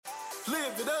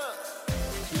live it up.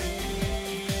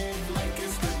 Live like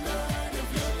it's the night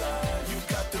of your life. You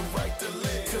got the right to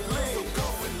live. So go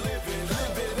and live it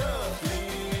up.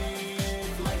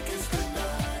 Live like it's the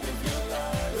night of your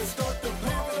life. Let's start the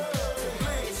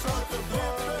party. Start the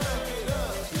party. Live it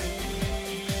up.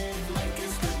 Live like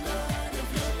it's the night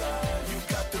of your life. You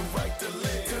got the right to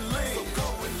live. So go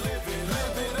and live it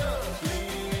up.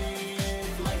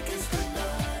 Live like it's the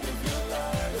night of your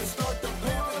life. Let's start the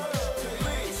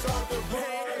party. Start the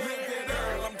party.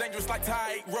 Girl, I'm dangerous like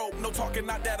tightrope. No talking,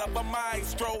 not that of a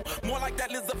maestro. More like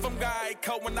that lizard from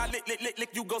Geico. When I lick,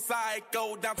 you go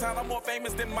psycho. Downtown, I'm more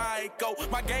famous than Michael.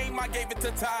 My game, I gave it to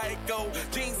Tycho.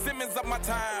 Gene Simmons up my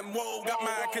time. Whoa, got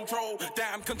mind control.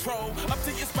 Damn control. Up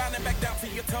to your spine and back down to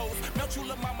your toes. Melt you,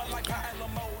 little mama, like high mode.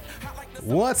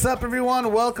 What's up,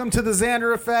 everyone? Welcome to the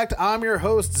Xander Effect. I'm your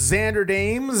host, Xander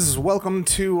Dames. Welcome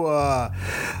to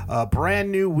a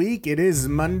brand new week. It is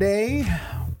Monday.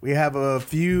 We have a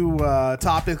few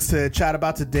topics to chat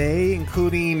about today,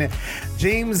 including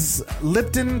James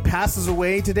Lipton passes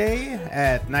away today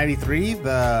at 93.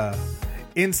 The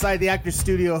Inside the Actors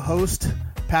Studio host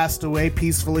passed away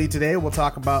peacefully today. We'll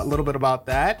talk about a little bit about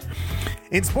that.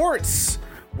 In sports,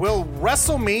 will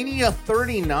WrestleMania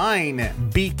 39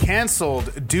 be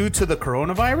canceled due to the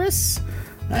coronavirus?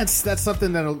 That's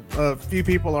something that a few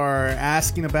people are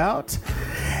asking about.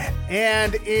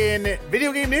 And in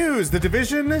video game news, the new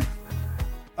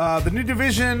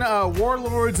division,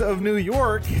 Warlords of New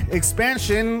York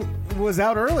expansion was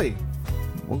out early.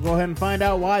 We'll go ahead and find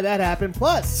out why that happened.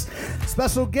 Plus,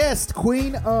 special guest,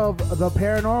 Queen of the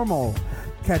Paranormal,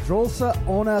 Kadrolsa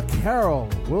Ona Carroll,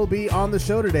 will be on the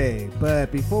show today.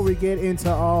 But before we get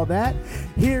into all that,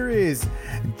 here is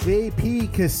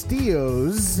JP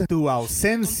Castillo's Tu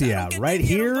Ausencia right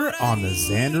here on the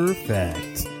Xander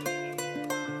Effect.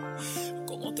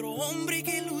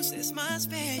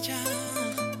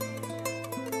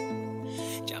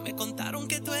 Contaron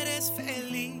que tú eres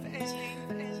feliz,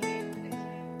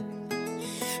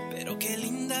 pero qué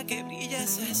linda que brilla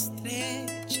esa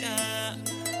estrella,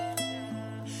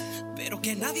 pero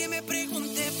que nadie me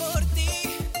pregunte por ti,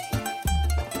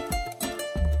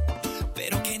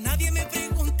 pero que nadie me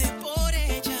pregunte por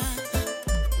ella.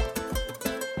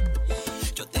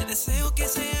 Yo te deseo que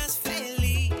seas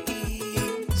feliz,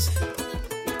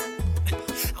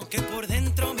 aunque por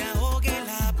dentro me ahogue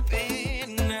la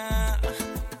pena.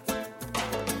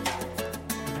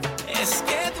 Es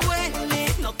que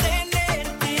duele no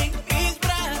tenerte en mis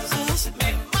brazos,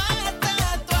 me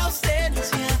mata tu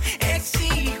ausencia,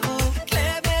 exijo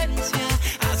clemencia,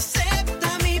 acepta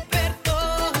mi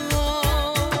perdón,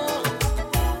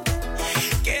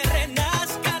 que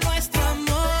renazca nuestro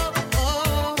amor,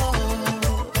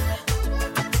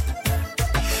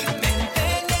 me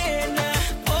envenena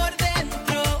por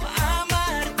dentro,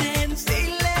 amarte en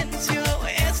silencio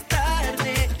es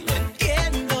tarde, lo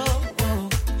entiendo.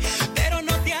 Pero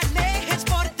no te alejes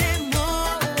por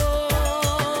temor,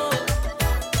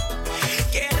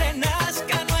 que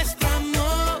renazca nuestro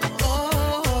amor.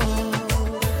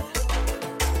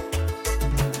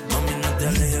 Mami, no te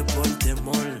alejes por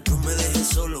temor, no me dejes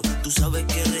solo. Tú sabes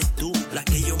que eres tú, la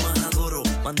que yo más adoro.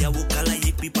 Mandé a buscar la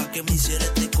JP pa' que me hiciera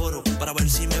este coro, para ver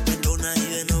si me perdonas y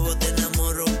de nuevo te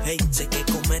enamoro. Hey, sé que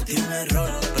cometí un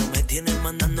error, pero me tienes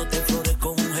mandándote flores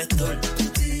con un gestor,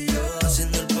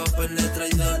 haciendo el papel de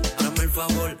traidor. Hágame el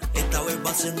favor, esta vez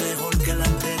va a ser mejor que la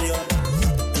anterior.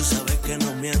 Tú sabes que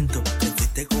no miento, te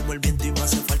fuiste como el viento y me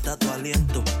hace falta tu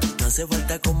aliento. Me hace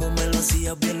falta como me lo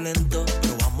hacías bien lento,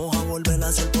 pero vamos a volver a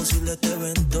hacer posible este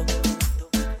evento.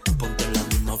 Ponte en la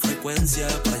misma frecuencia,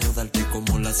 para ayudarte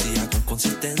como lo hacía con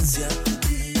consistencia.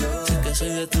 Sé que soy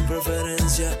de tu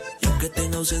preferencia, y aunque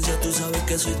tenga ausencia, tú sabes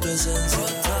que soy tu esencia.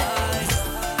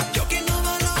 Yo que no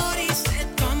valorice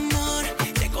tu amor,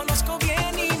 te conozco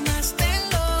bien y más de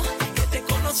lo que te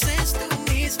conoces tú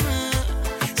misma.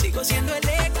 Sigo siendo el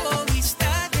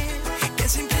egoísta de que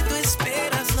siempre tú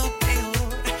esperas lo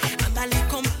peor. Ándale,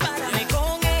 compárame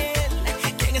con él,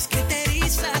 ¿quién es que te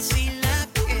eriza así la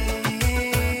piel?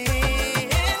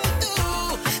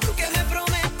 Tú que me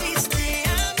prometiste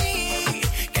a mí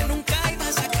que nunca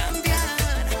ibas a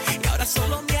cambiar, y ahora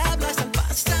solo me hablas al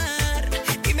pasar.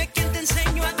 Dime quién te enseñó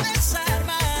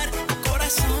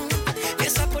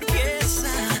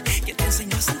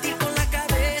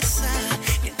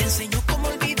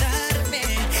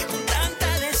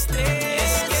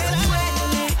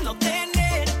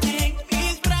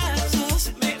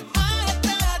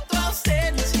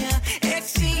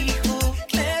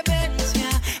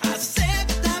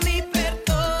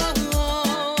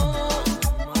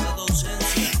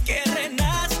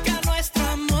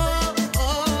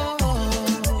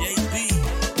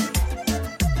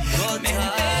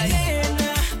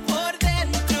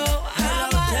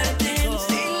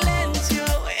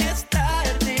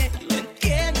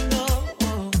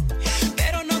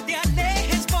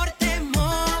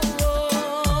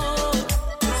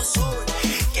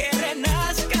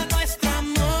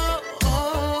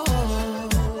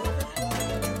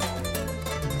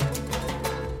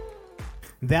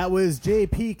That was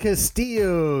JP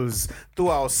Castillo's Tu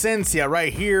Ausencia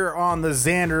right here on the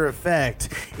Xander Effect.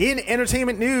 In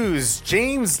entertainment news,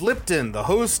 James Lipton, the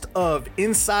host of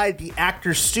Inside the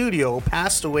Actors Studio,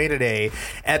 passed away today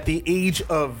at the age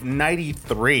of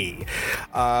 93.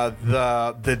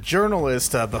 The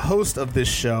journalist, the host of this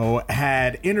show,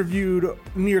 had interviewed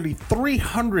nearly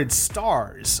 300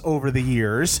 stars over the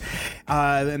years,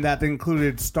 and that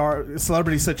included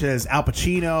celebrities such as Al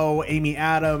Pacino, Amy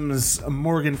Adams,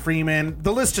 Morgan Freeman.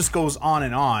 The list just goes on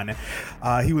and on.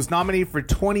 He was nominated for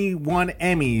 21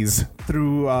 Emmys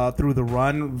through the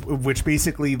run, which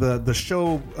basically the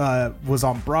show was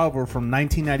on Bravo from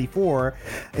 1994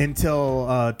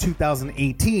 until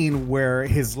 2018, where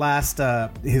his last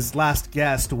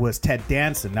guest was Ted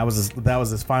Danson. That was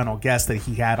his final guest that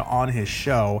he had on his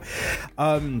show.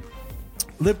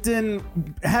 Lipton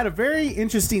had a very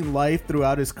interesting life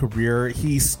throughout his career.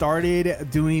 He started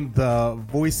doing the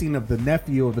voicing of the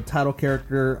nephew of the title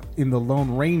character in the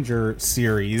Lone Ranger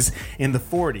series in the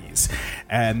 40s.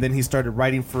 And then he started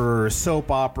writing for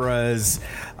soap operas,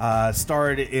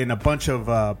 starred in a bunch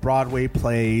of Broadway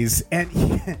plays.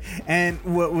 And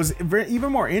what was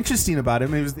even more interesting about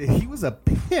him is that he was a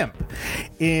pimp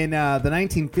in the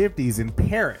 1950s in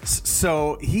Paris.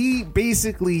 So he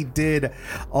basically did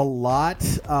a lot.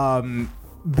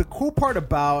 The cool part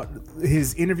about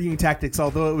his interviewing tactics,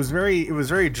 although it was very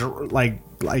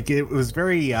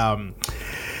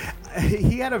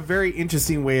he had a very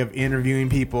interesting way of interviewing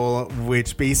people,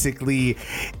 which basically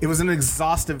it was an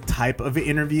exhaustive type of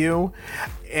interview.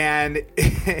 And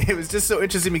it was just so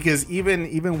interesting because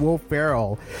even Will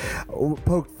Ferrell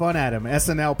poked fun at him.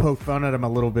 SNL poked fun at him a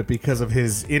little bit because of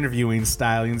his interviewing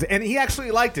stylings, and he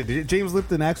actually liked it. James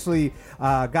Lipton actually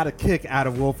got a kick out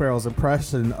of Will Ferrell's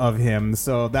impression of him,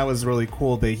 so that was really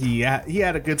cool that he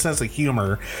had a good sense of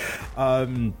humor.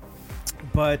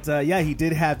 But he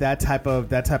did have that type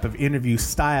of interview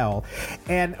style.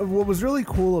 And what was really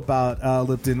cool about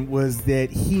Lipton was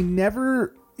that he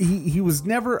was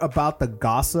never about the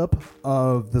gossip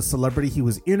of the celebrity he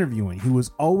was interviewing. He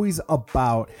was always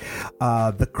about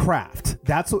the craft.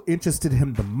 That's what interested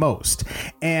him the most.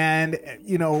 And,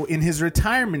 in his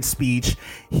retirement speech,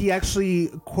 he actually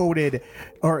quoted,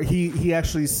 or he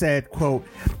actually said, quote,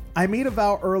 "I made a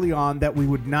vow early on that we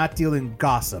would not deal in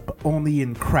gossip, only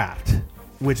in craft,"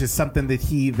 which is something that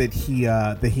he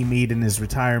made in his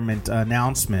retirement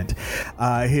announcement.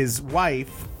 His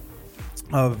wife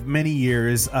of many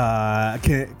years,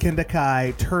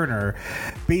 Kendakai Turner,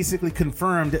 basically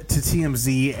confirmed to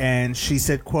TMZ, and she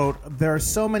said, quote, "There are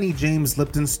so many James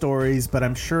Lipton stories, but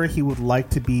I'm sure he would like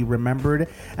to be remembered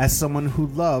as someone who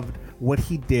loved what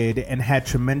he did and had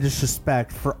tremendous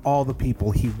respect for all the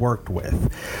people he worked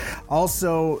with."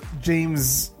 Also,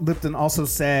 James Lipton also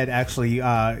said, actually,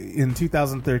 in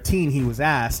 2013, he was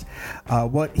asked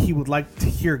what he would like to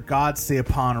hear God say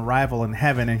upon arrival in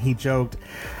heaven, and he joked,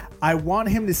 "I want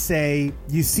him to say,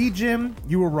 'You see, Jim,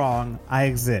 you were wrong. I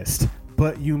exist,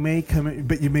 but you may come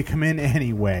in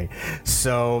anyway.'"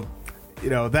 So,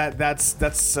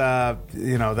 that's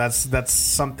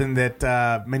something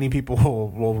that many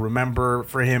people will remember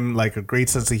for him, like a great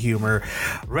sense of humor.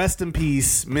 Rest in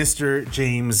peace, Mr.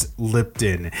 James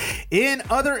Lipton. In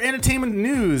other entertainment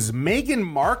news, Meghan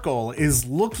Markle is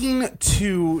looking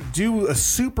to do a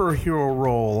superhero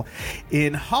role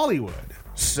in Hollywood.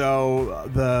 So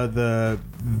the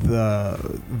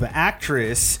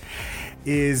actress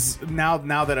is now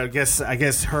that I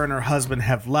guess her and her husband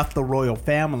have left the royal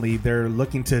family, they're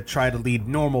looking to try to lead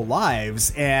normal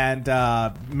lives. And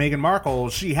Meghan Markle,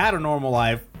 she had a normal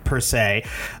life per se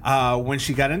when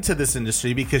she got into this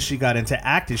industry, because she got into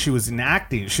acting. She was an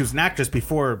actress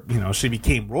before she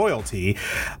became royalty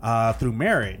through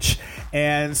marriage,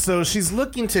 and so she's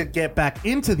looking to get back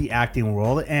into the acting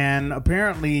world. And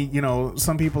apparently,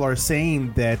 some people are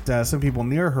saying that some people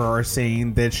near her are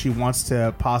saying that she wants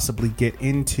to possibly get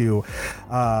into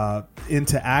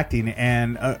acting.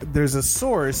 And there's a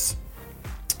source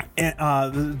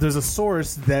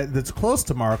that's close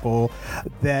to Markle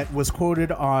that was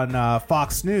quoted on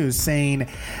Fox News saying,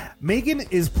 "Meghan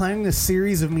is planning a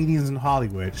series of meetings in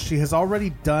Hollywood. She has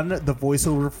already done the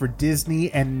voiceover for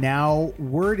Disney, and now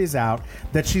word is out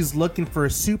that she's looking for a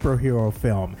superhero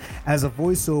film as a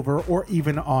voiceover or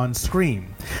even on screen.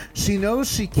 She knows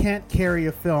she can't carry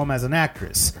a film as an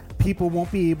actress. People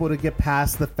won't be able to get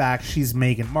past the fact she's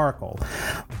Meghan Markle,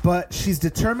 but she's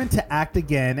determined to act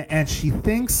again, and she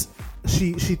thinks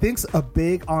a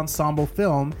big ensemble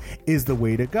film is the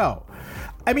way to go."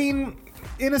 I mean,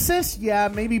 in a sense, yeah,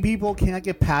 maybe people can't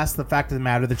get past the fact of the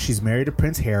matter that she's married to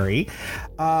Prince Harry,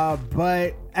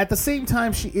 but at the same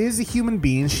time, she is a human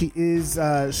being. She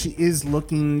is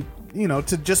looking,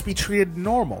 to just be treated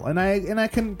normal, and I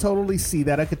can totally see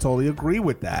that. I could totally agree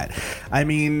with that. I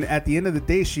mean, at the end of the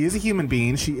day, she is a human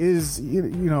being. She is,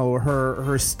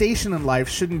 her station in life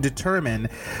shouldn't determine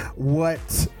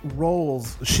what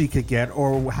roles she could get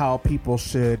or how people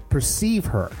should perceive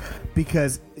her,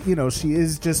 because she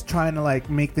is just trying to like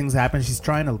make things happen. She's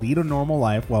trying to lead a normal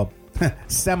life. Well,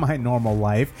 semi-normal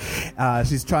life.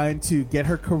 She's trying to get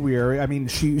her career. I mean,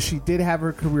 she did have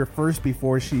her career first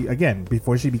before she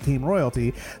became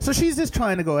royalty. So she's just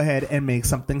trying to go ahead and make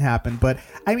something happen. But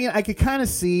I mean, I could kind of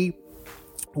see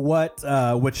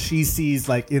what she sees,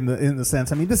 like in the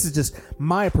sense. I mean, this is just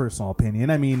my personal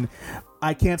opinion. I mean,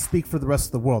 I can't speak for the rest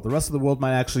of the world. The rest of the world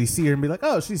might actually see her and be like,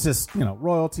 oh, she's just,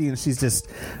 royalty, and she's the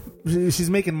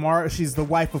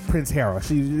wife of Prince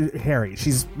Harry.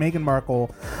 She's Meghan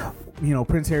Markle,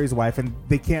 Prince Harry's wife, and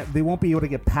they won't be able to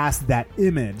get past that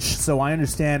image. So I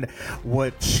understand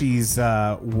what she's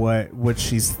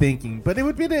thinking, but it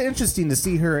would be interesting to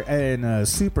see her in a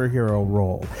superhero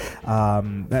role.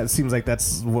 That seems like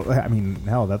that's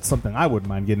something I wouldn't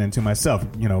mind getting into myself,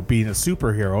 being a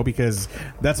superhero, because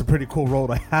that's a pretty cool role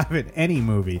to have in any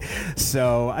movie.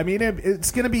 So I mean,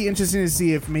 it's going to be interesting to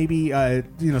see if maybe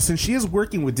since she is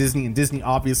working with Disney, and Disney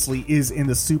obviously is in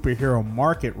the superhero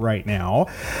market right now,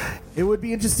 it would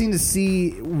be interesting to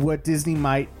see what Disney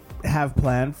might have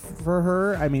planned for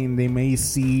her. I mean, they may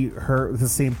see her the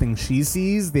same thing she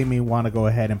sees. They may want to go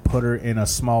ahead and put her in a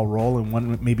small role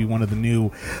in maybe one of the new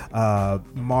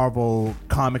Marvel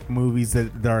comic movies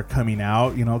that are coming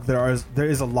out. There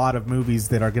is a lot of movies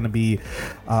that are going to be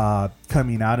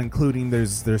coming out, including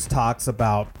there's talks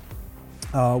about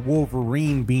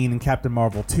Wolverine being in Captain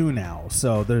Marvel 2 now.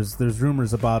 So there's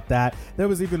rumors about that. There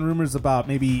was even rumors about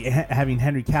maybe having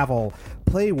Henry Cavill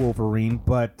play Wolverine,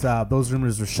 but those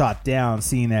rumors were shot down,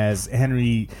 seeing as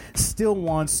Henry still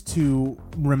wants to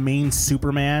remain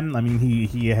Superman. I mean,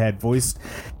 he had voiced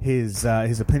his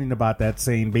opinion about that,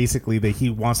 saying basically that he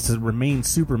wants to remain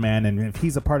Superman, and if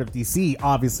he's a part of DC,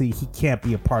 obviously he can't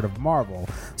be a part of Marvel.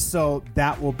 So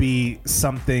that will be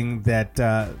something that's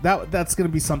going to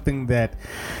be something that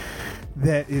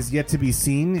is yet to be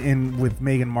seen. And with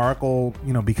Meghan Markle,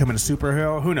 becoming a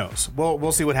superhero, who knows?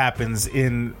 We'll see what happens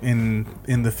in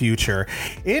the future.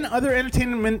 In other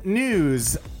entertainment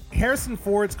news, Harrison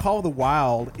Ford's Call of the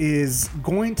Wild is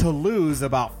going to lose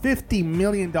about $50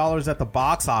 million at the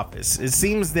box office. It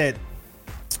seems that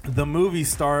the movie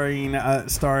starring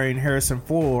Harrison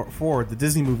Ford, the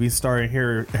Disney movie starring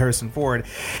Harrison Ford,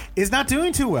 is not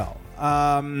doing too well.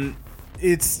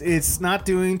 It's not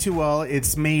doing too well.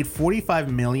 It's made $45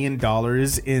 million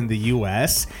in the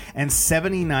U.S. and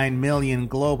 $79 million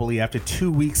globally after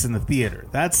 2 weeks in the theater.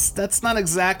 That's not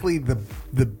exactly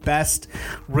the best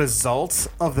results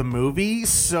of the movie.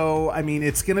 So I mean,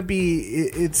 it's gonna be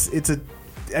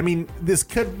this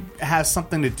could have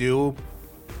something to do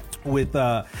with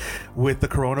the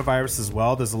coronavirus as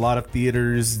well. There's a lot of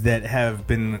theaters that have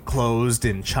been closed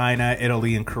in China,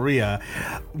 Italy, and Korea,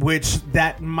 which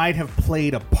that might have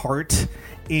played a part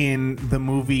in the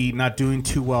movie not doing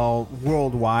too well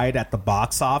worldwide at the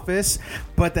box office,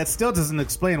 but that still doesn't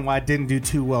explain why it didn't do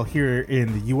too well here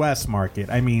in the U.S.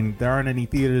 market. I mean, there aren't any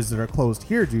theaters that are closed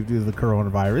here due to the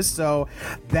coronavirus, so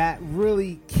that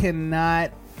really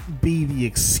cannot be the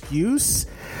excuse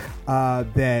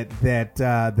that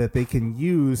they can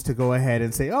use to go ahead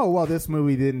and say, oh, well, this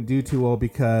movie didn't do too well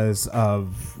because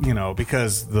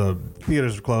the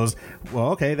theaters are closed.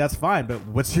 Well, okay, that's fine, but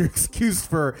what's your excuse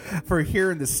for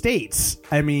here in the States?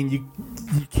 I mean, you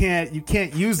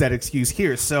can't use that excuse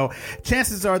here. So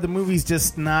chances are the movie's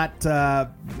just not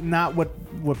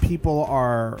what people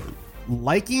are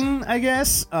liking, I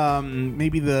guess.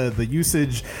 Maybe the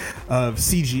usage of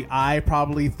CGI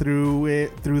probably threw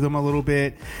them a little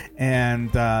bit,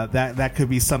 and that could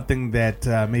be something that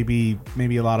maybe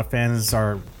a lot of fans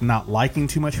are not liking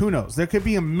too much. Who knows? There could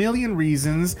be a million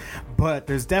reasons, but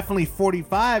there's definitely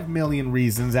 45 million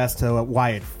reasons as to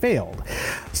why it failed.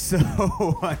 So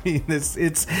I mean,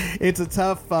 it's a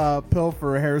tough pill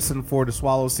for Harrison Ford to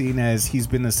swallow, seeing as he's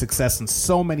been a success in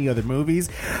so many other movies.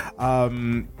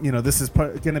 This is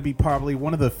going to be probably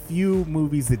one of the few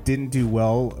movies that didn't do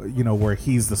well, where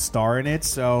he's the star in it.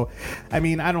 So, I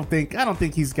mean, I don't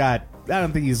think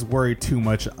he's worried too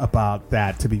much about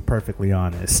that, to be perfectly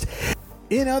honest.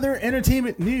 In other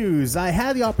entertainment news, I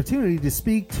had the opportunity to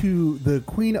speak to the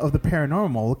queen of the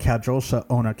paranormal, Kadrosha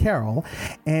Ona Carroll,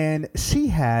 and she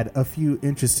had a few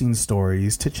interesting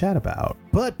stories to chat about.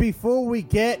 But before we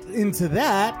get into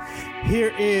that,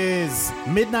 here is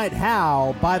Midnight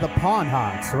Howl by the Pawn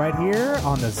Hawks right here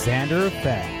on the Xander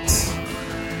Effect.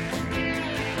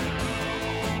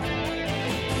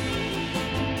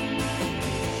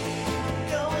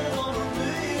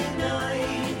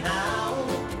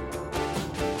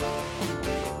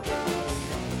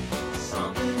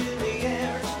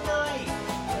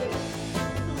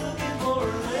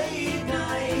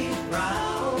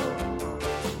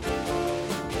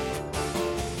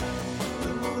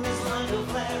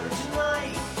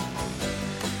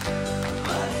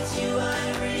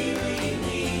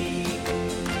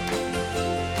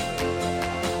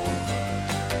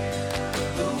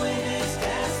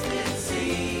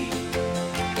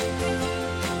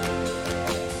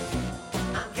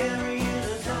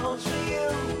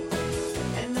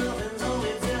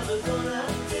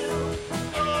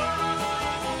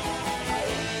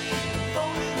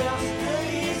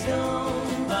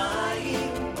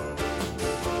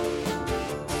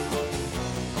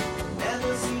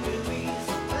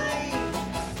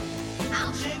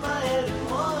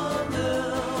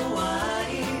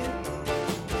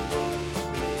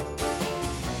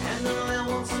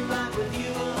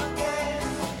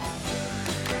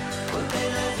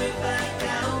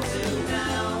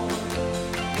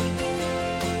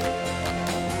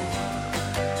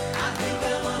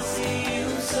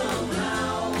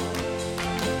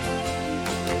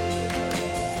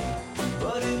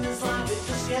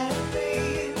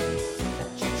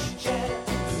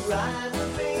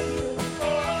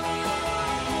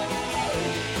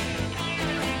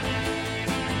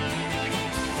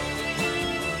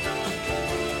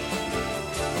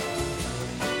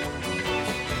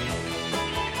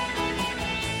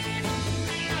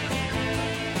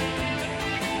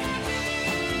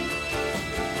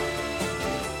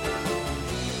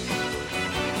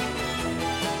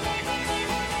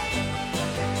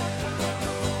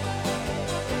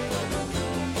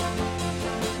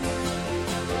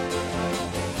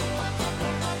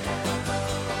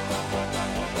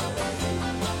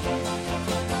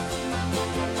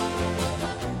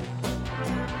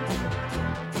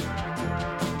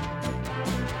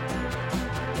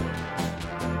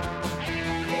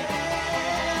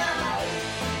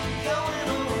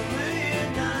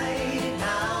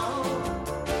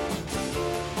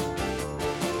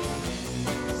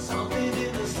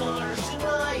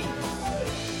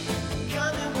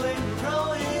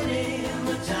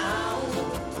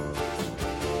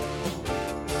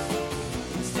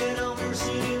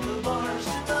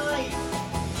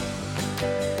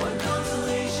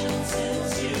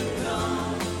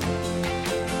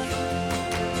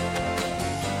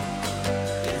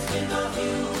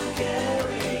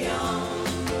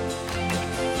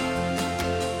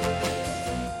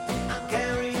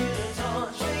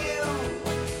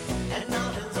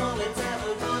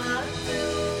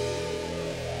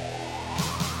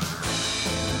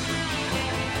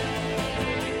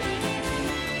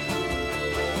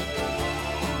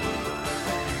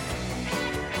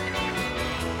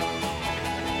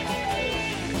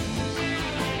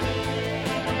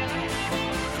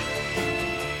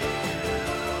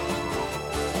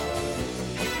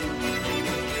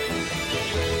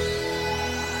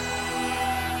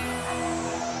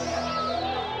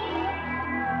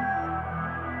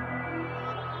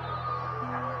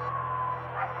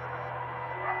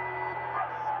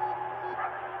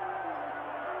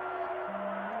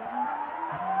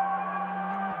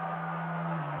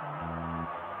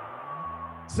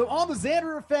 So on the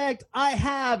Xander Effect, I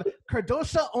have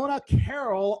Kadrosha Ona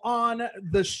Carroll on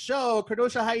the show.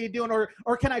 Kadrosha, how you doing?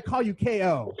 Or can I call you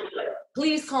KO?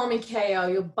 Please call me KO.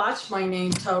 You botched my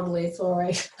name totally. It's all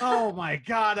right. Oh my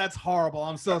God, that's horrible.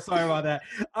 I'm so sorry about that.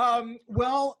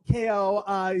 Well,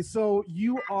 KO, so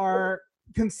you are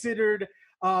considered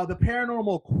the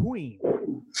paranormal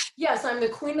queen. Yes, I'm the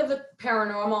queen of the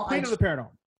paranormal. Queen of the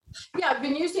paranormal. Yeah, I've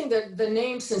been using the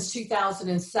name since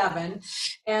 2007,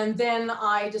 and then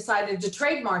I decided to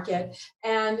trademark it,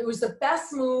 and it was the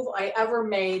best move I ever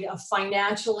made,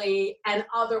 financially and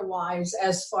otherwise,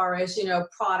 as far as,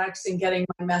 products and getting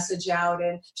my message out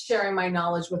and sharing my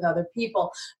knowledge with other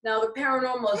people. Now, the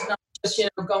paranormal is not just,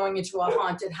 going into a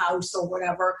haunted house or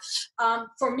whatever.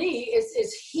 For me,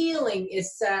 it's healing.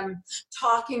 It's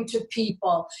talking to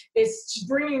people. It's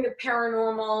bringing the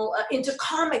paranormal into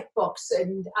comic books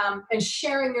and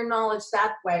sharing your knowledge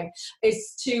that way.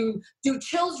 It's to do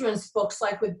children's books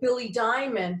like with Billy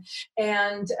Diamond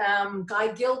and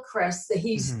Guy Gilchrist.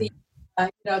 He's the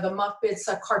the Muppets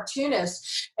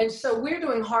cartoonists. And so we're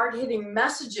doing hard-hitting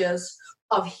messages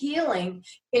of healing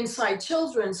inside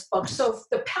children's books. So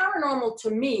the paranormal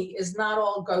to me is not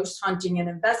all ghost hunting and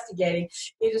investigating.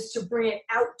 It is to bring it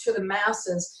out to the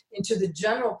masses, into the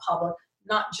general public,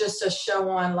 not just a show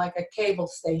on like a cable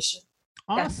station.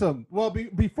 Awesome. Well,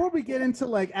 before we get into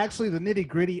like actually the nitty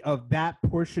gritty of that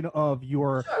portion of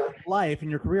your life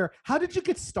and your career, how did you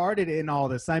get started in all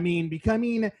this? I mean,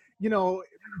 becoming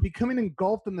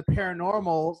engulfed in the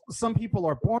paranormal. Some people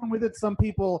are born with it. Some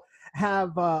people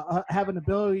have an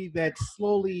ability that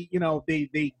slowly,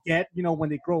 they get, when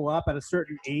they grow up at a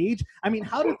certain age. I mean,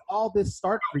 how did all this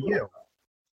start for you?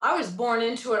 I was born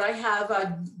into it. I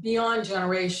have beyond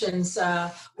generations,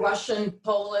 Russian,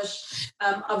 Polish,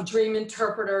 of dream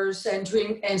interpreters and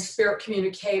dream and spirit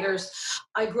communicators.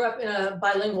 I grew up in a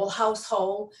bilingual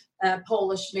household,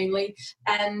 Polish mainly,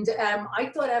 and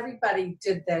I thought everybody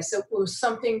did this. It was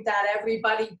something that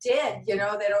everybody did. They'd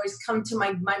always come to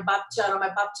my babcia, or my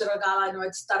babcia regala,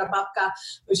 stara babka,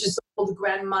 which is the old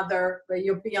grandmother,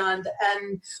 you're beyond,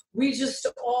 and we just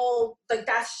all like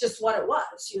that's just what it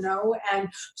was, and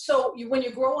so when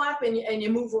you grow up and you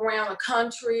move around the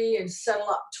country and settle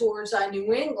up towards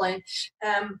New England,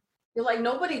 you're like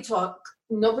nobody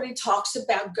talks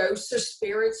about ghosts or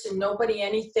spirits, and nobody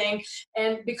anything.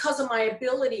 And because of my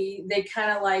ability, they kind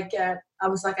of like I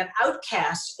was like an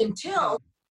outcast until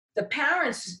the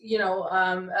parents,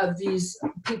 of these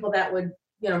people that would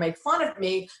make fun of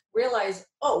me, realize,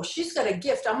 oh, she's got a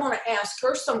gift. I'm going to ask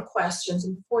her some questions.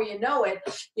 And before you know it,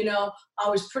 I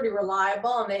was pretty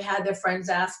reliable, and they had their friends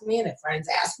ask me, and their friends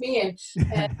asked me.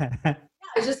 And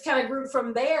I just kind of grew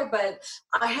from there. But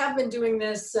I have been doing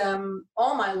this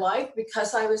all my life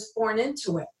because I was born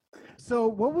into it. So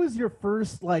what was your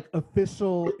first like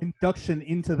official induction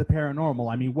into the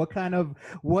paranormal? I mean, what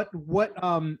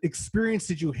experience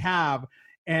did you have?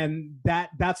 And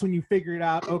that's when you figured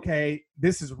out, okay,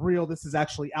 this is real. This is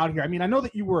actually out here. I mean, I know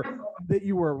that you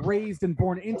were raised and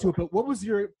born into it, but what was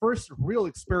your first real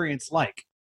experience like?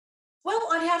 Well,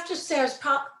 I'd have to say I was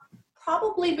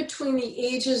probably between the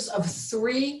ages of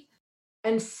 3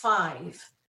 and 5.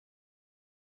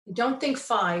 I don't think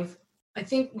 5. I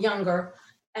think younger.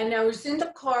 And I was in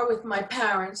the car with my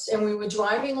parents, and we were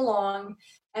driving along,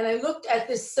 and I looked at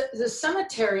this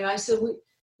cemetery, and I said,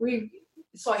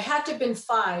 so I had to have been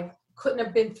 5, couldn't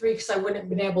have been 3 because I wouldn't have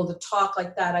been able to talk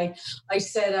like that. I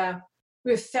said,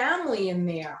 we have family in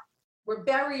there. We're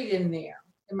buried in there.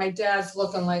 And my dad's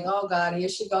looking like, oh God, here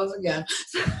she goes again.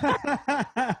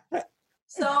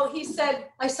 So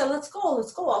I said, let's go,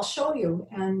 I'll show you.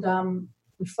 And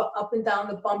we fell up and down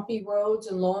the bumpy roads,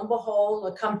 and lo and behold,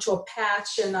 I come to a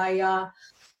patch, and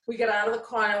we got out of the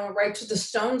car, and I went right to the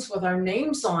stones with our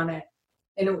names on it.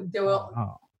 And they were...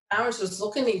 Oh. Parents was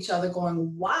looking at each other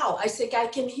going, wow. I said, I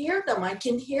can hear them.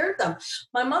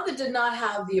 My mother did not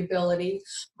have the ability.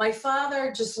 My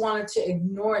father just wanted to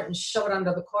ignore it and shove it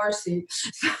under the car seat.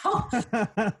 So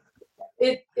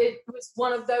it was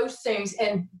one of those things.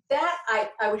 And that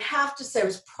I would have to say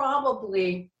was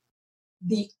probably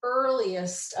the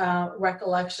earliest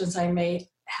recollections I may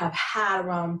have had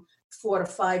around 4 to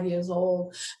 5 years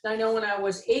old. And I know when I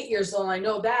was 8 years old, I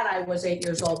know that I was 8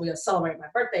 years old. We were celebrating my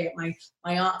birthday at my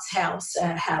aunt's house,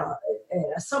 had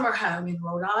a summer home in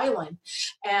Rhode Island.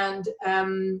 And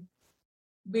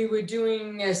we were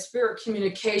doing a spirit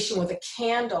communication with a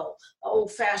candle, an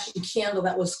old-fashioned candle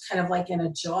that was kind of like in a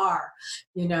jar,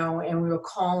 and we were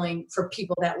calling for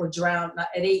people that were drowned at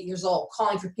 8 years old,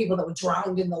 calling for people that were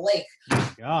drowned in the lake.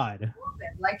 God.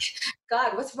 Like,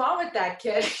 God, what's wrong with that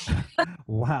kid?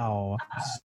 Wow.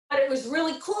 But it was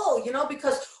really cool,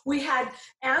 because we had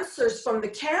answers from the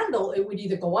candle. It would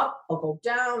either go up or go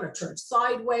down or turn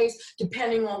sideways,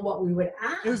 depending on what we would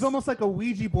ask. It was almost like a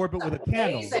Ouija board, but with a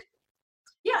candle.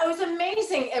 Yeah, it was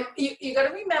amazing. And you got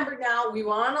to remember now, we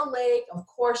were on a lake. Of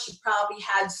course, you probably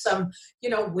had some,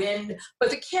 wind, but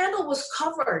the candle was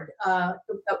covered. A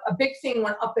big thing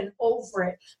went up and over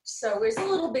it. So it was a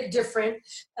little bit different.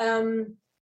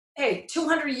 Hey,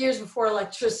 200 years before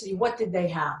electricity, what did they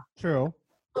have? True.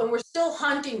 And we're still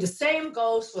hunting the same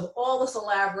ghost with all this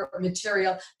elaborate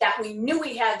material that we knew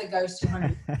we had the ghost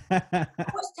 200 years. I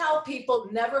always tell people,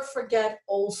 never forget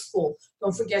old school.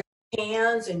 Don't forget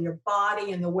hands and your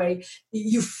body and the way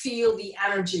you feel the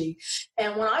energy.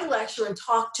 And when I lecture and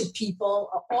talk to people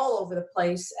all over the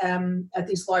place at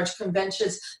these large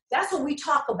conventions, that's what we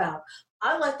talk about.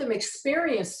 I let them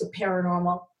experience the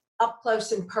paranormal up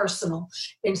close and personal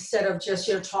instead of just,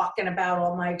 talking about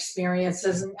all my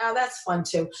experiences. And that's fun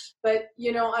too. But,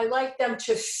 I like them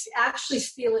to actually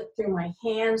feel it through my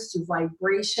hands, through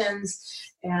vibrations.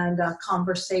 and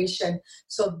conversation.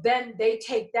 So then they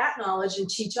take that knowledge and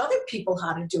teach other people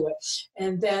how to do it.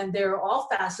 And then they're all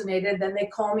fascinated. Then they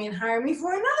call me and hire me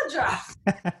for another job.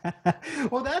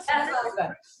 Well,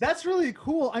 that's really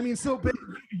cool. I mean, so but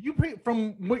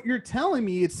from what you're telling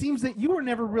me, it seems that you were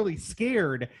never really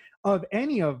scared of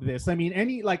any of this. I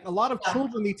mean, like a lot of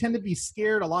children, they tend to be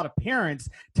scared. A lot of parents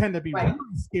tend to be really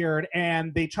scared,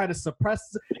 and they try to suppress,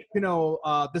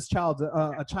 this child's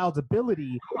a child's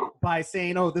ability by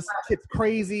saying, "Oh, this kid's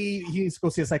crazy. He needs to go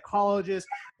see a psychologist."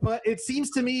 But it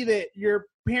seems to me that your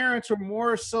parents were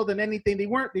more so than anything. They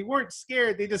weren't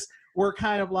scared. They just were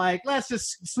kind of like, let's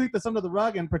just sweep this under the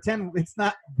rug and pretend it's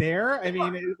not there. I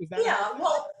mean, is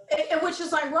that which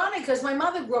is ironic because my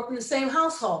mother grew up in the same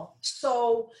household.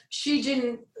 So she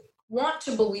didn't want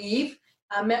to believe.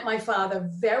 I met my father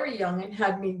very young and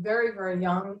had me very, very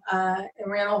young and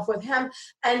ran off with him.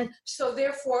 And so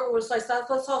therefore it was like,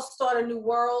 let's all start a new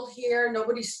world here.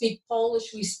 Nobody speak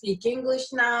Polish. We speak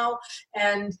English now.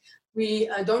 And we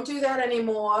don't do that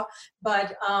anymore.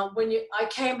 But I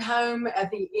came home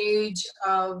at the age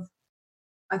of,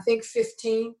 I think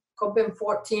 15, could have been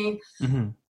 14. Mm-hmm.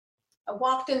 I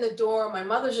walked in the door. My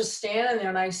mother's just standing there,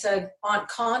 and I said, "Aunt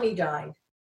Connie died."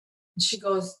 And she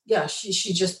goes, "Yeah,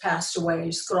 she just passed away. I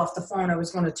just got off the phone. I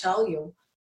was going to tell you."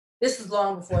 This is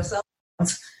long before cell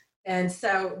phones. And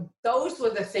so those were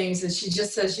the things that she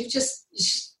just says,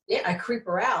 I creep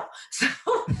her out. So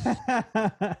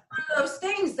one of those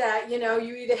things that,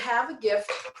 you either have a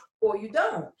gift or you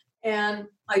don't. And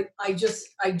I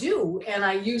do, and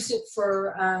I use it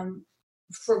for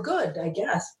good, I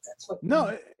guess. That's what.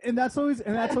 No, and that's always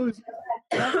awesome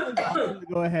to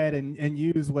go ahead and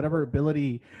use whatever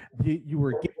ability you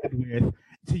were gifted with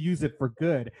to use it for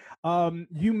good.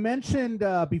 You mentioned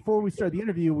before we started the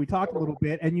interview, we talked a little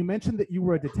bit, and you mentioned that you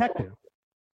were a detective.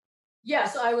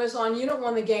 Yes, I was on Unit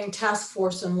 1, the Gang Task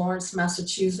Force in Lawrence,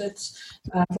 Massachusetts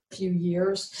for a few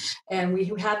years. And we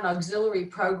had an auxiliary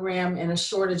program and a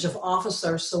shortage of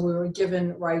officers. So we were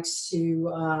given rights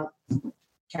to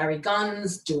carry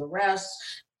guns, do arrests,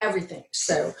 everything.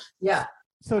 So, yeah.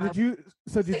 So did you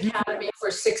Academy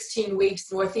for 16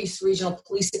 weeks, Northeast Regional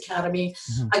Police Academy.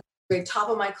 Mm-hmm. I grade top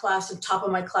of my class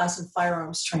in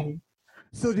firearms training.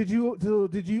 So did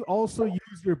you also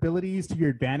use your abilities to your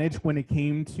advantage when it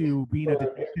came to being a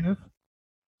detective?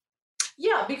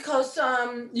 Yeah, because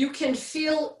you can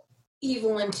feel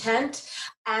evil intent,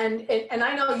 and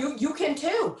I know you can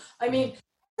too. I mean,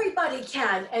 everybody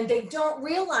can, and they don't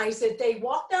realize that they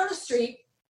walk down the street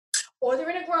or they're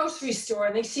in a grocery store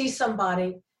and they see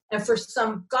somebody, and for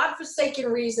some godforsaken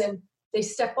reason, they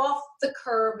step off the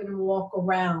curb and walk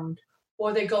around.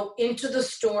 Or they go into the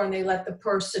store and they let the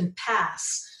person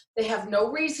pass. They have no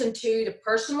reason to. The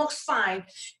person looks fine.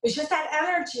 It's just that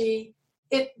energy,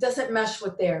 it doesn't mesh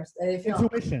with theirs. They feel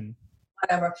intuition.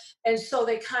 Whatever. And so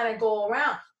they kind of go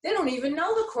around. They don't even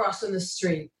know they're crossing the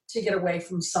street to get away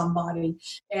from somebody.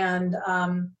 And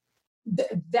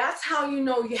that's how you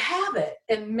know you have it.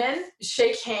 And men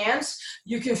shake hands.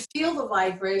 You can feel the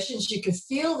vibrations. You can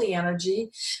feel the energy.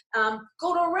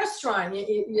 Go to a restaurant.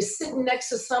 You're sitting next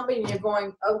to somebody and you're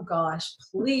going, "Oh gosh,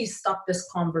 please stop this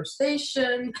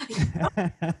conversation."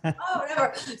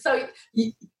 Whatever. So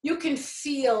you can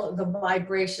feel the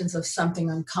vibrations of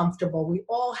something uncomfortable. We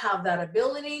all have that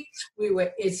ability.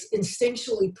 It's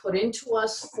instinctually put into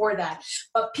us for that.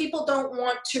 But people don't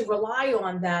want to rely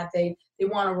on that. They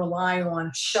want to rely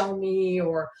on show me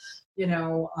or,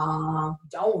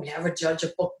 don't ever judge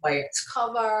a book by its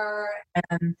cover.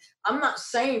 And I'm not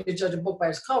saying to judge a book by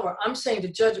its cover. I'm saying to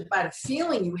judge it by the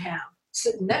feeling you have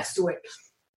sitting next to it.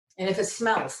 And if it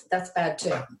smells, that's bad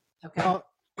too. Okay.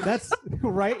 That's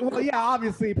right. Well, yeah,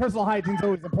 obviously personal hygiene is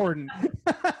always important.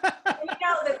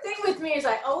 The thing with me is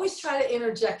I always try to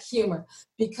interject humor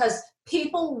because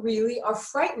people really are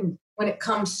frightened when it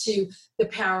comes to the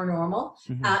paranormal.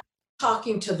 Mm-hmm.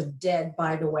 Talking to the dead,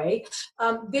 by the way.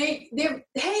 They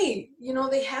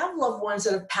have loved ones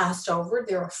that have passed over.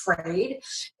 They're afraid.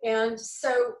 And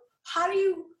so how do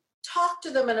you talk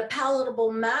to them in a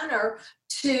palatable manner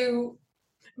to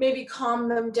maybe calm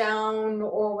them down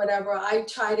or whatever? I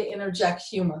try to interject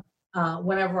humor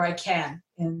whenever I can.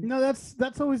 And no,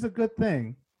 that's always a good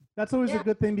thing. That's always a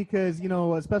good thing because,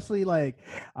 especially like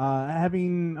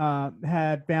having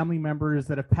had family members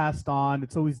that have passed on,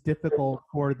 it's always difficult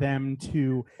for them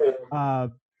to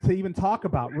even talk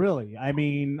about, really. I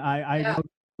mean, I know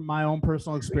from my own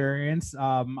personal experience,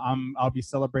 I'll be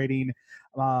celebrating,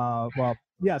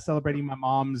 celebrating my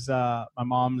mom's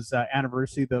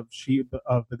anniversary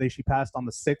of the day she passed on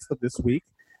the 6th of this week.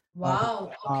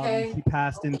 Wow. Okay. She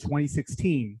passed in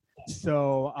 2016.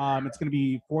 So it's going to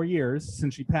be 4 years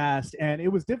since she passed, and it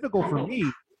was difficult for me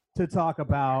to talk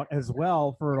about as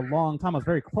well for a long time. I was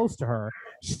very close to her,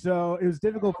 so it was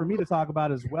difficult for me to talk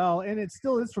about as well, and it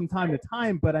still is from time to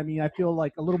time. But I mean, I feel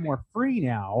like a little more free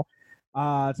now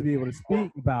to be able to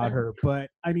speak about her. But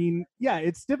I mean, yeah,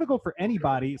 it's difficult for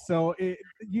anybody. So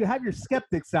you have your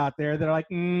skeptics out there that are like,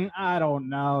 I don't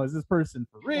know, is this person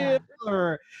for real,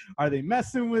 or are they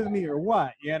messing with me, or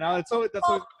what? You know, that's always.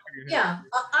 Yeah,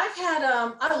 I've had,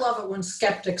 I love it when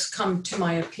skeptics come to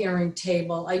my appearing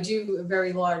table. I do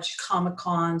very large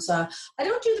Comic-Cons. I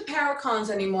don't do the Paracons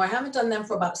anymore. I haven't done them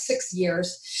for about 6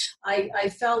 years. I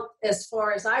felt, as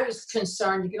far as I was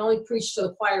concerned, you can only preach to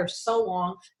the choir so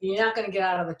long, and you're not going to get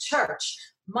out of the church.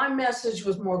 My message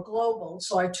was more global,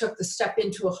 so I took the step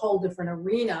into a whole different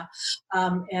arena.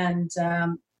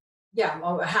 Yeah,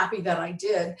 I'm happy that I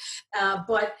did.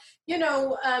 But, you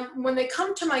know, when they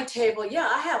come to my table, yeah,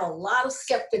 I have a lot of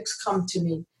skeptics come to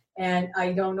me. And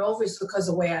I don't know if it's because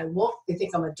of the way I look. They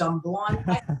think I'm a dumb blonde.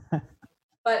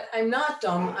 But I'm not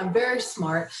dumb. I'm very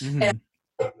smart. Mm-hmm. And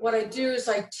what I do is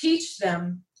I teach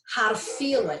them how to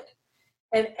feel it.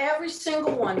 And every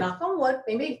single one, knock on wood,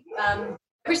 maybe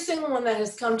every single one that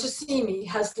has come to see me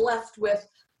has left with,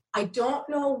 I don't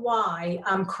know why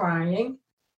I'm crying.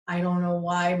 I don't know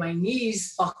why my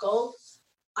knees buckled.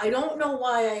 I don't know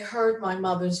why I heard my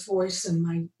mother's voice in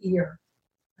my ear.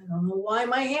 I don't know why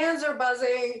my hands are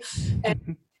buzzing.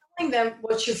 And telling them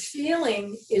what you're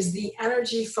feeling is the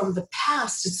energy from the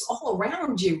past. It's all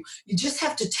around you. You just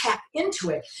have to tap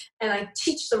into it. And I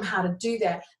teach them how to do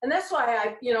that. And that's why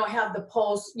I, you know, have the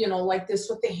pose, you know, like this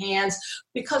with the hands,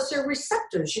 because they're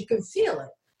receptors. You can feel it.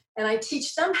 And I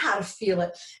teach them how to feel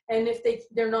it. And if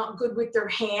they're not good with their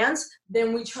hands,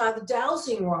 then we try the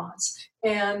dowsing rods.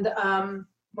 And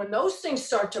when those things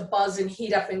start to buzz and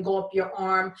heat up and go up your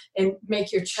arm and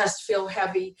make your chest feel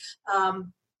heavy,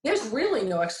 there's really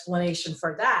no explanation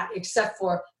for that except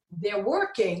for they're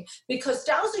working. Because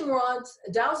dowsing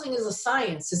is a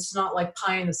science. It's not like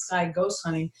pie in the sky ghost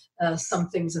hunting, some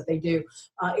things that they do.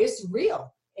 It's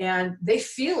real. And they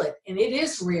feel it. And it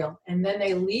is real. And then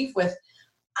they leave with,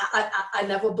 I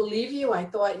never believe you. I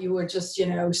thought you were just, you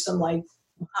know, some like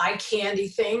eye candy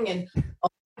thing. And oh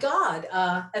my God.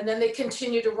 And then they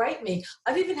continue to write me.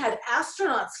 I've even had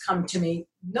astronauts come to me.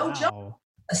 No joke.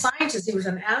 A scientist, he was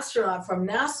an astronaut from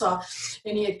NASA,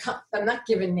 and he had come, I'm not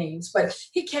giving names, but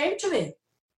he came to me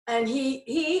and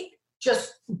he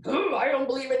just, I don't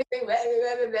believe anything.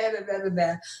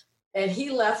 And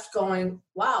he left going,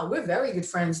 wow, we're very good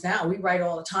friends now. We write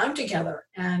all the time together.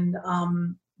 And,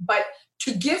 but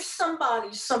to give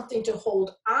somebody something to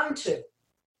hold on to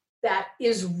that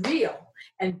is real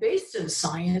and based in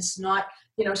science, not,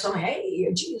 you know, some,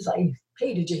 hey, geez,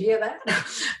 hey, did you hear that?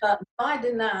 No, I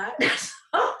did not.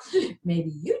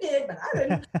 Maybe you did, but I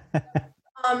didn't.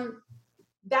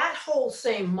 That whole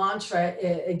same mantra,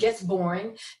 it gets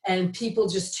boring and people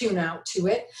just tune out to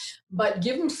it. But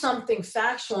give them something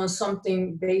factual and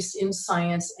something based in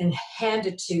science and hand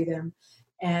it to them.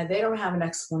 And they don't have an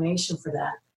explanation for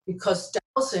that. Because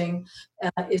dowsing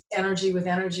is energy with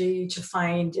energy to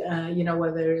find, you know,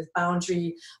 whether it's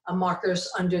boundary markers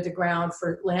under the ground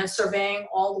for land surveying,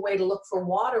 all the way to look for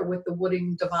water with the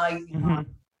wooding dividing.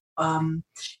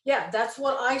 Yeah, that's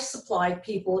what I supply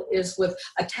people is with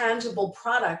a tangible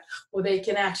product where they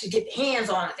can actually get hands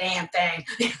on a damn thing.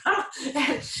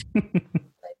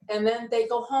 And then they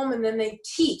go home and then they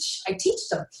teach. I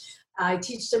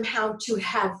teach them how to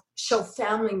show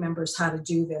family members how to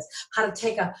do this, how to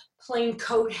take a plain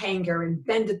coat hanger and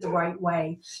bend it the right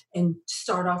way and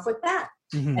start off with that.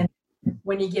 Mm-hmm. And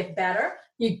when you get better,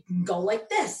 you can go like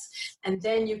this. And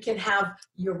then you can have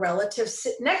your relatives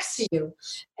sit next to you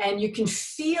and you can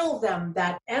feel them,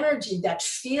 that energy, that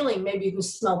feeling. Maybe you can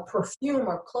smell perfume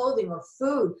or clothing or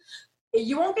food.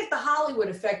 You won't get the Hollywood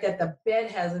effect that the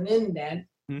bed has an indent,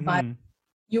 but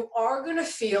you are going to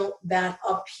feel that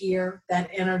up here, that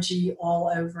energy all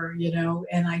over, you know,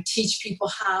 and I teach people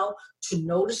how to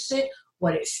notice it,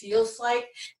 what it feels like.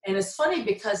 And it's funny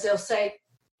because they'll say,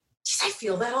 geez, I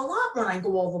feel that a lot when I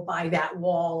go over by that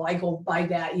wall. I go by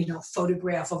that, you know,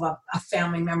 photograph of a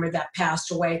family member that passed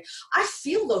away. I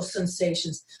feel those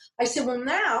sensations. I said, well,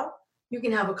 now you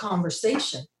can have a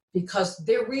conversation because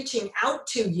they're reaching out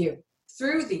to you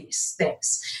through these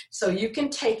things. So you can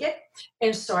take it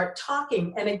and start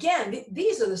talking. And again,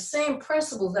 these are the same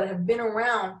principles that have been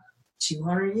around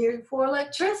 200 years before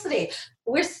electricity.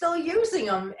 We're still using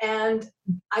them. And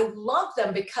I love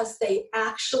them because they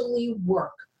actually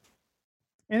work.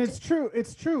 And it's true.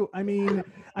 It's true. I mean,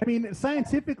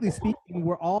 scientifically speaking,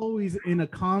 we're always in a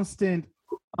constant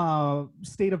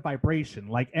state of vibration.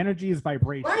 Like energy is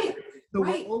vibration. Right. So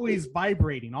Right. we're always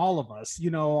vibrating, all of us.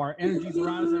 Our energies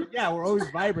around us. Yeah, we're always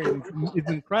vibrating. It's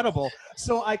incredible.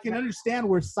 So I can understand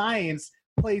where science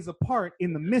plays a part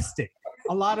in the mystic.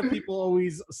 A lot of people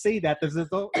always say that there's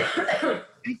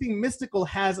anything mystical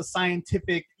has a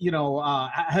scientific,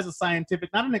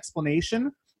 not an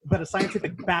explanation, but a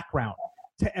scientific background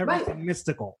to everything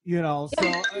mystical, So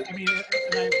I mean,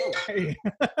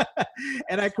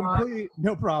 and I completely,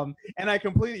 no problem. And I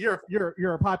completely,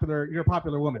 you're a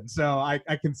popular woman, so I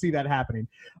can see that happening.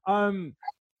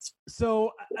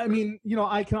 So I mean,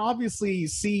 I can obviously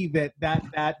see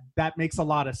that makes a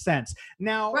lot of sense.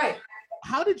 Now, Right.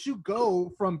 how did you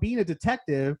go from being a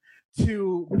detective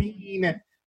to being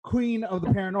queen of the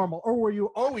paranormal, or were you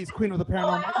always queen of the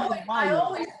paranormal?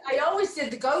 I always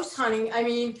did the ghost hunting. I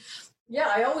mean, yeah,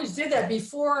 I always did that.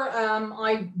 Before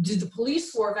I did the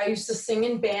police work, I used to sing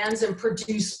in bands and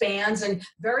produce bands and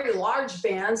very large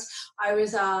bands.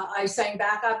 I sang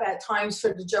backup at times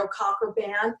for the Joe Cocker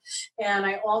band, and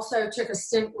I also took a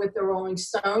stint with the Rolling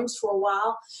Stones for a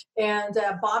while. And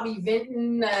Bobby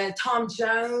Vinton, Tom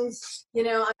Jones,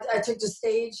 I took the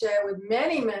stage with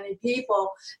many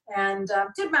people, and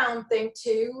did my own thing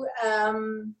too.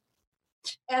 And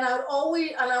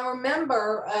I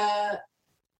remember.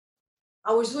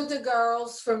 I was with the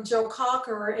girls from Joe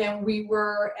Cocker, and we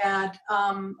were at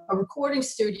a recording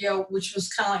studio, which was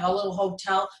kind of like a little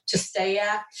hotel to stay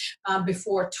at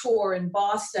before a tour in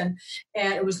Boston.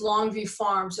 And it was Longview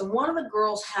Farms. And one of the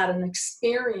girls had an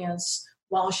experience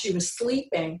while she was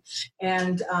sleeping,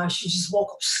 and she just woke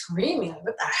up screaming,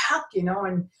 what the heck,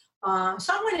 And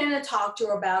so I went in and talked to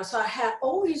her about it. So I had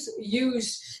always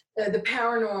used the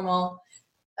paranormal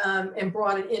and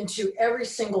brought it into every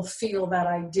single field that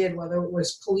I did, whether it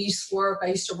was police work. I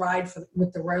used to ride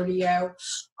with the rodeo.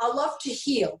 I love to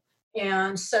heal.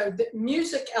 And so the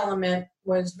music element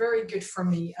was very good for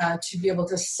me to be able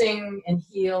to sing and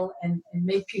heal and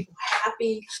make people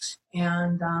happy.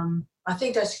 And I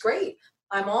think that's great.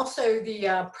 I'm also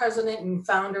the president and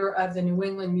founder of the New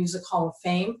England Music Hall of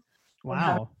Fame.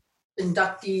 Wow.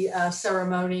 Inductee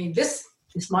ceremony. This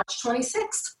is March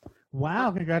 26th.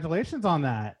 Wow, congratulations on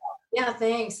that. Yeah,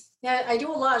 thanks. Yeah, I do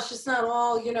a lot. It's just not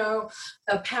all,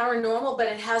 paranormal, but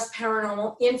it has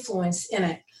paranormal influence in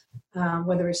it,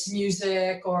 whether it's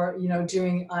music or,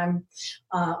 I'm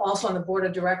also on the board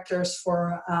of directors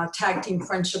for Tag Team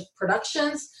Friendship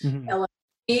Productions,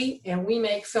 LLC, and we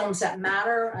make films that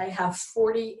matter. I have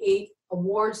 48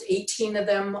 awards. 18 of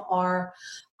them are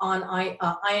on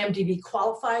IMDb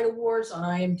qualified awards on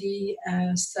IMDb.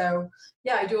 So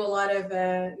yeah, I do a lot of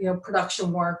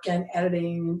production work and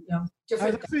editing.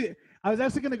 Different. I was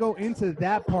actually going to go into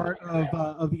that part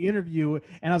of the interview,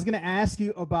 and I was going to ask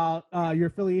you about your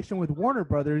affiliation with Warner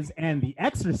Brothers and The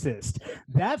Exorcist.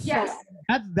 That's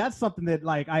something that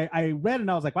I read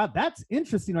and I was like, wow, that's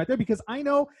interesting right there, because I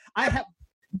know I have.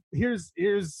 Here's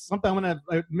something I'm going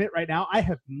to admit right now. I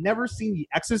have never seen The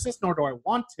Exorcist, nor do I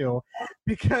want to,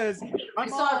 because I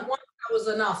saw it once. That was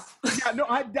enough. Yeah, no,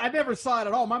 I never saw it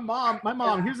at all. My mom.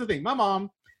 Here's the thing. My mom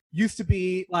used to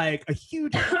be like a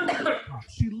huge.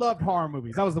 She loved horror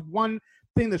movies. That was the one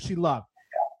thing that she loved.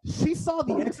 She saw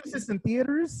The Exorcist in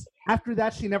theaters. After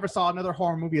that, she never saw another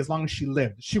horror movie as long as she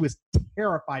lived. She was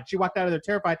terrified. She walked out of there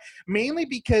terrified, mainly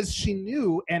because she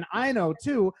knew, and I know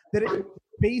too, that it was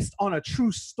based on a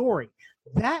true story.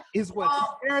 That is what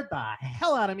scared the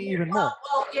hell out of me even more.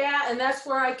 Well, yeah, and that's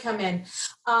where I come in.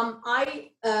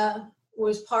 I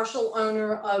was partial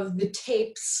owner of the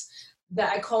tapes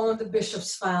that I call them the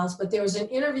Bishop's Files, but there was an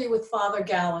interview with Father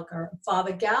Gallagher.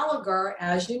 Father Gallagher,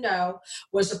 as you know,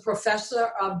 was a professor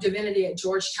of divinity at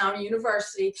Georgetown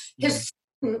University. His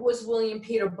student was William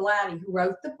Peter Blatty, who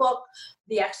wrote the book,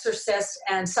 The Exorcist,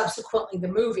 and subsequently the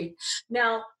movie.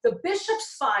 Now, the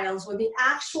Bishop's Files were the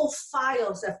actual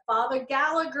files that Father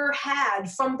Gallagher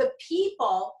had from the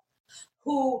people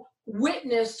who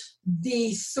witnessed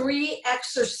the 3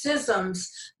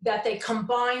 exorcisms that they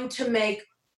combined to make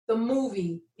the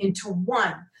movie into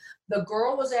one. The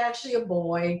girl was actually a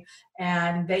boy,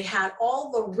 and they had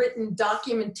all the written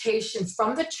documentation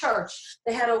from the church.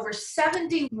 They had over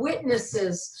 70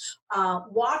 witnesses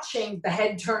watching the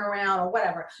head turn around or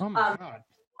whatever. Oh my God.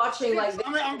 Watching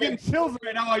I'm getting chills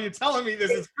right now while you're telling me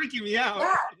this. It's freaking me out.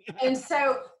 Yeah, and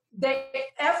so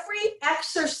every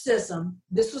exorcism,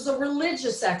 this was a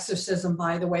religious exorcism,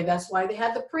 by the way. That's why they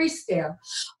had the priest there.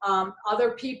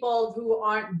 Other people who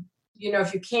aren't,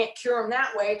 if you can't cure them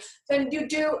that way, then you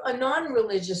do a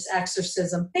non-religious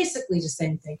exorcism, basically the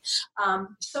same thing.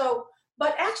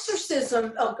 But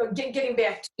exorcism, getting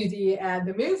back to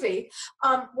the movie,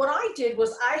 what I did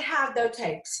was I had those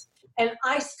tapes, and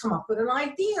I come up with an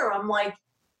idea. I'm like,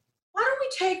 why don't we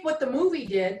take what the movie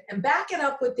did and back it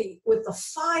up with the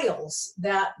files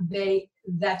that they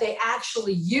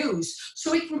actually used,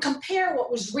 so we can compare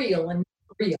what was real and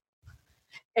not real.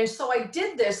 And so I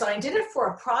did this, and I did it for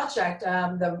a project,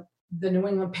 the New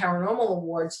England Paranormal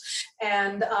Awards,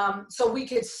 and so we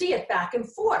could see it back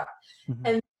and forth. Mm-hmm.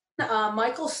 And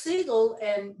Michael Siegel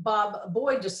and Bob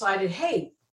Boyd decided,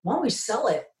 hey, why don't we sell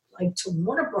it like to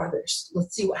Warner Brothers?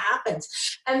 Let's see what happens.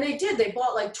 And they did. They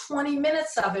bought like 20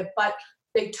 minutes of it, but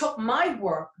they took my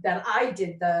work that I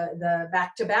did, the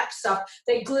back-to-back stuff.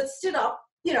 They blitzed it up,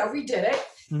 redid it.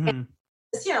 Mm-hmm. And,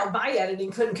 my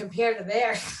editing couldn't compare to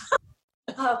theirs.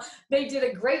 They did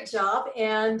a great job,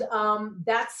 and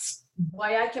that's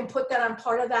why I can put that on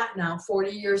part of that now,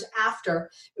 40 years after.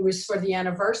 It was for the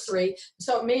anniversary.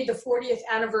 So it made the 40th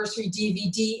anniversary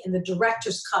DVD in the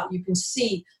director's cut. You can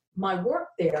see my work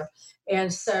there.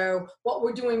 And so what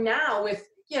we're doing now with,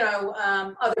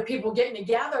 other people getting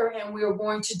together, and we are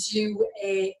going to do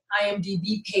a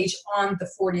IMDb page on the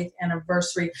 40th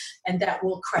anniversary, and that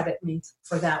will credit me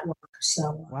for that work.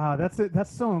 So wow, that's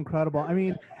so incredible. I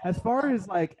mean, as far as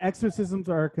like exorcisms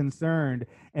are concerned,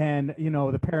 and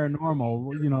the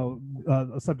paranormal,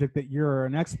 a subject that you're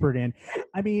an expert in,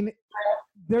 I mean,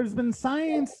 there's been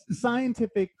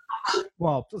scientific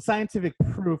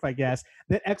proof, I guess,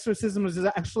 that exorcism is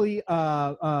actually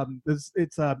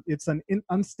it's an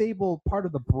unstable part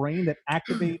of the brain that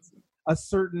activates a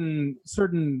certain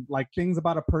like things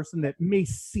about a person that may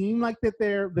seem like that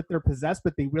they're possessed,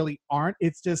 but they really aren't.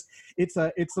 It's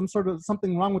some sort of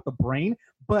something wrong with the brain.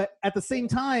 But at the same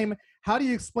time, how do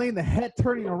you explain the head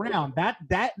turning around? That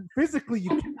physically you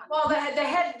cannot. Well, the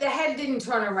head didn't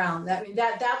turn around.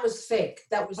 That was fake.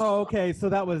 That was. Oh, okay. So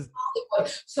that was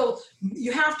Hollywood. So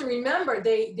you have to remember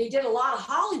they did a lot of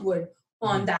Hollywood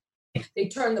on that. They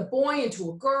turned the boy into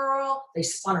a girl. They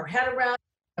spun her head around.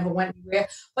 Never went anywhere.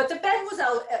 But the bed was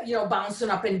out,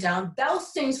 bouncing up and down. Those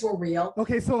things were real.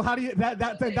 Okay, so how do you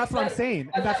that's what I'm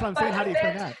saying. That's what I'm saying. How do you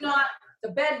explain that? The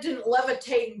bed didn't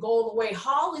levitate and go the way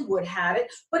Hollywood had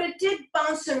it, but it did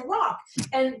bounce and rock.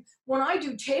 And when I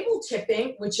do table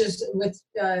tipping, which is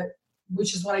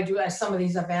what I do at some of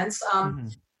these events,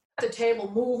 the table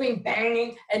moving,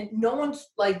 banging, and no one's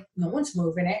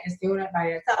moving it. It's doing it by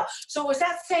itself. So it was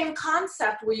that same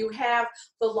concept where you have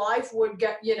the live wood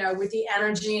get, with the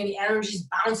energy, and the energy's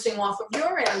bouncing off of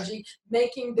your energy,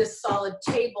 making this solid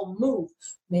table move,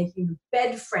 making the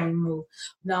bed frame move.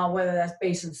 Now, whether that's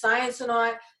based in science or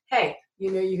not, hey,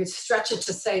 you could stretch it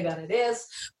to say that it is,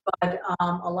 but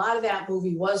a lot of that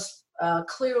movie was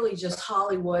clearly just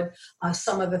Hollywood.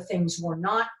 Some of the things were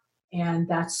not. And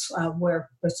that's where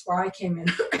I came in.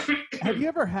 Have you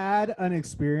ever had an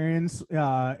experience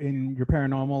in your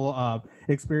paranormal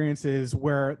experiences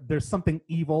where there's something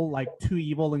evil, like too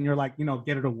evil, and you're like,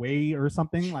 get it away or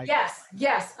something? Like Yes.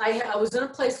 I was in a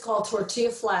place called Tortilla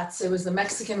Flats. It was a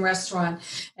Mexican restaurant,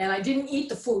 and I didn't eat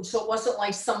the food, so it wasn't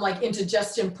like some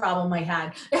indigestion problem I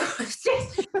had. It was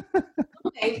just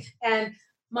and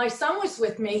my son was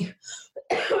with me.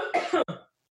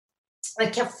 I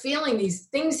kept feeling these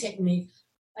things hitting me.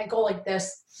 I go like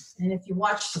this. And if you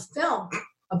watch the film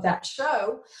of that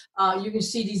show, you can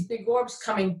see these big orbs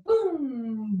coming,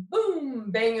 boom, boom,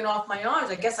 banging off my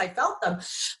arms. I guess I felt them.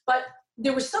 But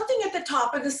there was something at the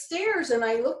top of the stairs, and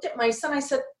I looked at my son. I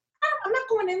said, I'm not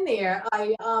going in there.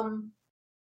 I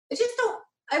just don't.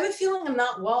 I have a feeling I'm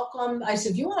not welcome. I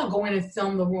said, if you want to go in and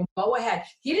film the room, go ahead.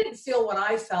 He didn't feel what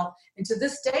I felt. And to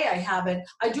this day, I haven't.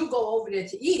 I do go over there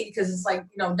to eat because it's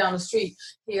down the street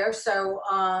here. So,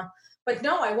 but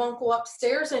no, I won't go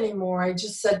upstairs anymore. I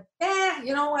just said,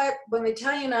 you know what? When they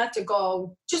tell you not to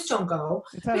go, just don't go.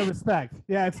 It's out of respect.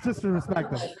 Yeah, it's just to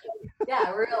respect them.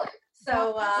 Yeah, really.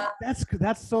 So that's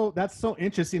so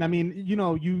interesting. I mean,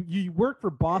 you work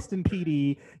for Boston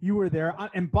PD. You were there,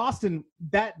 and Boston.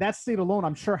 That state alone,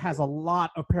 I'm sure, has a lot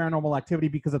of paranormal activity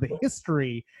because of the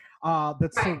history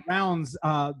that surrounds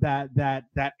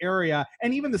that area,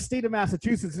 and even the state of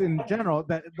Massachusetts in general.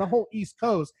 That the whole East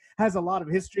Coast has a lot of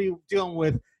history dealing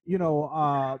with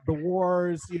the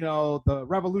wars, the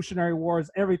Revolutionary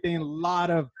Wars, everything. A lot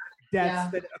of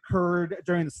deaths that occurred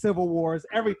during the Civil Wars,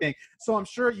 everything. So I'm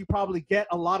sure you probably get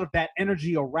a lot of that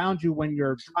energy around you when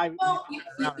you're driving. Well,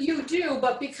 you do,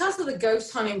 but because of the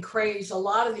ghost hunting craze, a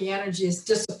lot of the energy is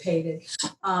dissipated.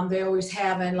 They always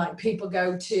have, and people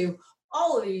go to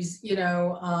all of these,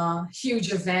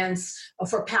 huge events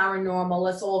for paranormal.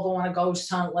 Let's all go on a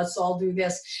ghost hunt. Let's all do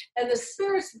this. And the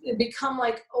spirits become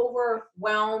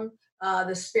overwhelmed.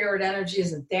 The spirit energy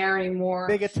isn't there anymore.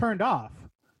 They get turned off.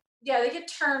 Yeah, they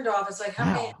get turned off. It's like, how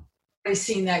many have I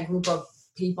seen that group of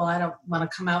people. I don't want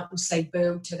to come out and say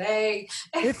boo today.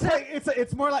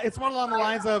 It's more along the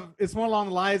lines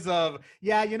of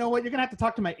yeah, you know what, you're gonna have to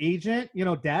talk to my agent,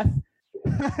 Death.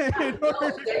 No,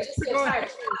 they just get tired.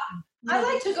 I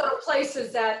like to go to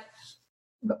places that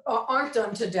aren't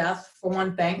done to death, for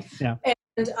one thing. Yeah.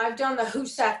 And I've done the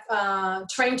Hoosac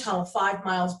train tunnel 5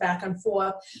 miles back and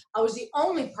forth. I was the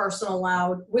only person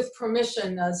allowed with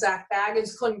permission. Zach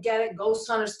Baggins couldn't get it. Ghost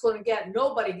hunters couldn't get it.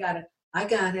 Nobody got it. I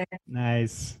got it.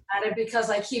 Nice. I got it because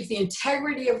I keep the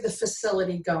integrity of the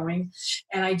facility going,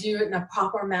 and I do it in a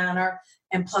proper manner.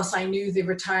 And plus, I knew the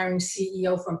retiring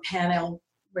CEO from Pan Am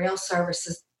Rail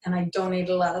Services, and I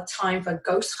donated a lot of time for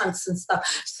ghost hunts and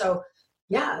stuff. So,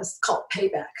 yeah, it's called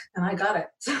payback, and I got it,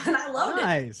 and I loved it.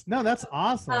 Nice. No, that's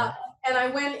awesome. And I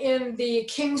went in the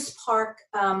Kings Park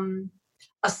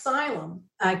Asylum,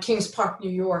 Kings Park, New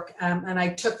York, and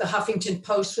I took the Huffington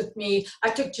Post with me. I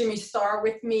took Jimmy Starr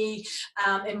with me,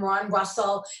 and Ron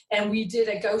Russell, and we did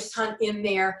a ghost hunt in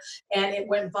there, and it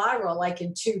went viral like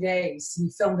in 2 days. We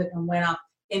filmed it and went up,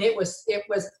 and it was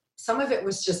some of it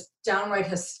was just downright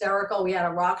hysterical. We had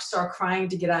a rock star crying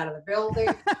to get out of the building.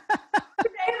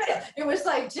 It was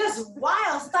like just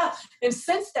wild stuff. And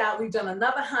since that, we've done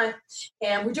another hunt,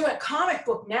 and we're doing a comic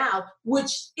book now,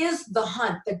 which is the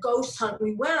hunt, the ghost hunt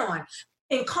we went on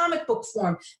in comic book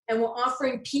form. And we're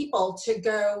offering people to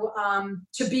go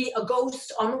to be a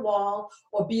ghost on the wall,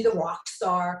 or be the rock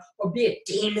star, or be a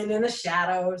demon in the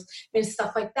shadows and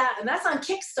stuff like that. And that's on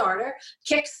Kickstarter,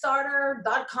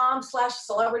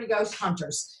 kickstarter.com/celebrity ghost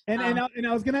hunters. And I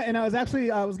was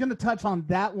gonna touch on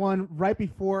that one right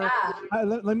before.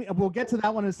 We'll get to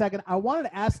that one in a second. I wanted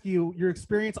to ask you your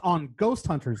experience on Ghost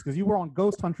Hunters, because you were on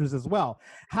Ghost Hunters as well.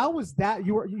 How was that?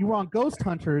 You were on Ghost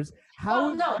Hunters. I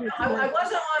wasn't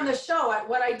on the show.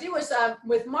 What I do is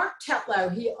with Mark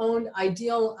Tetlow, he owned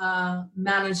Ideal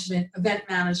Event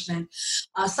Management.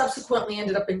 Subsequently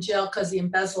ended up in jail because he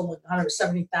embezzled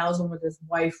 $170,000 with his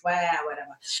wife,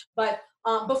 whatever. But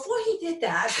before he did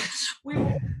that, we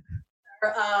were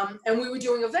and we were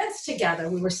doing events together.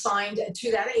 We were signed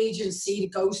to that agency, the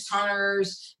Ghost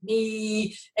Hunters,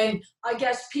 me, and I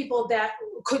guess people that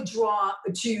could draw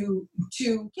to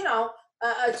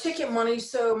ticket money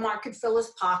so Mark could fill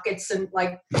his pockets, and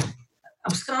like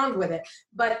abscond with it.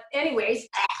 But anyways,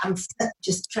 I'm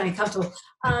just kind of comfortable.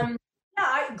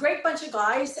 Great bunch of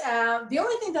guys. The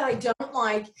only thing that I don't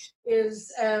like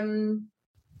is some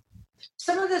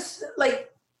of this,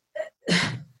 like,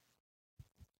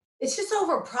 it's just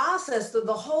over processed.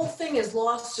 The whole thing has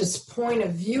lost its point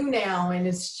of view now, and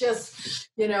it's just,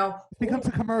 it becomes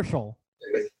a commercial.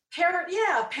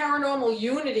 Paranormal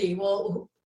unity. Well,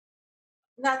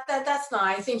 that's not.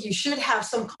 I think you should have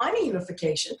some kind of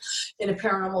unification in a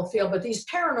paranormal field, but these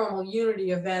paranormal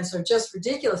unity events are just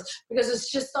ridiculous because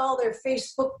it's just all their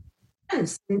Facebook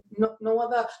friends. No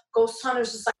other ghost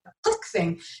hunters. It's like a click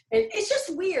thing. And it's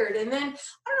just weird. And then I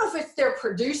don't know if it's their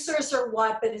producers or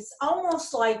what, but it's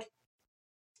almost like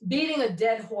beating a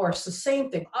dead horse, the same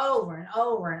thing over and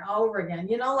over and over again.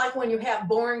 Like when you have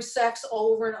boring sex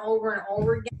over and over and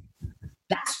over again.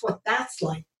 That's what that's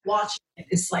like. Watching it,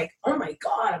 it's like, oh my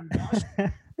God, I'm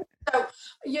watching. So,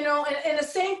 and the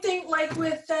same thing like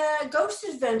with Ghost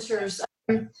Adventures.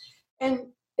 And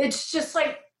it's just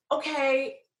like,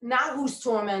 okay, now who's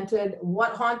tormented?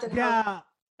 What haunted her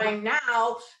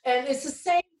now? And it's the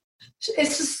same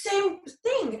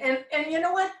thing. And you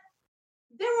know what?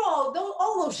 All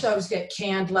those shows get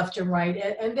canned left and right,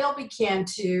 and they'll be canned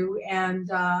too. And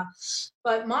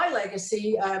but my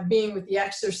legacy, being with The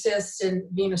Exorcist and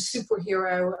being a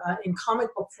superhero in comic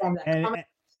book form, comic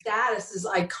status is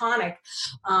iconic.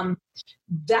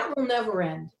 That will never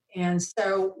end. And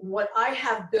so what I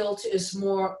have built is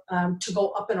more to go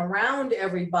up and around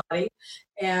everybody,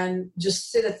 and just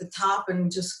sit at the top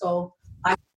and just go,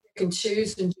 I can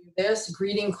choose and do this.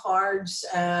 Greeting cards.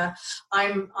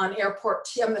 I'm on Airport.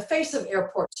 I'm the face of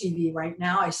Airport TV right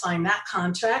now. I signed that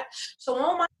contract, so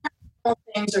all my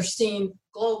things are seen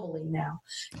globally now.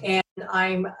 And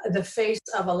I'm the face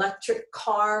of electric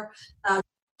car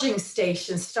charging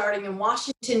stations, starting in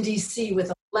Washington D.C.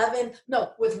 with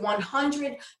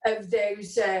 100 of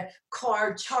those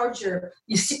car charger.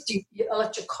 You stick the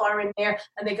electric car in there,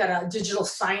 and they got a digital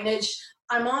signage.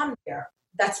 I'm on there.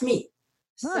 That's me.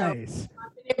 Nice. So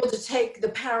I've been able to take the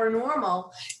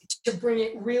paranormal to bring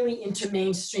it really into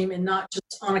mainstream and not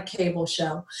just on a cable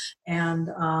show. And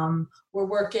I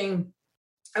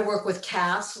work with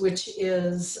CAS, which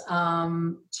is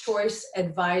Choice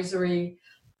Advisory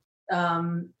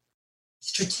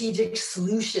Strategic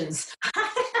Solutions.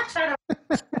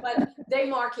 But they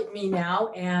market me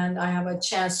now, and I have a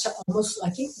chance to I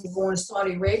think we're going to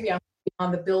Saudi Arabia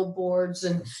on the billboards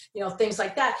and, things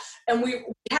like that. And we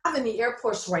have in the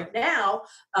airports right now,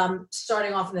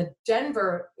 starting off in the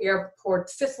Denver airport,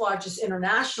 5th largest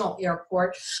international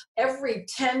airport, every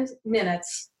 10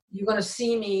 minutes, you're going to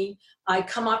see me. I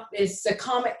come up, it's a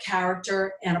comic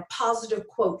character and a positive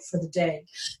quote for the day.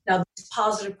 Now, these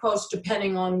positive quotes,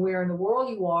 depending on where in the world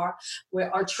you are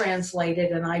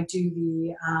translated, and I do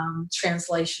the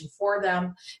translation for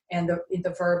them and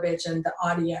the verbiage and the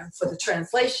audio for the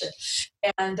translation.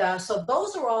 And so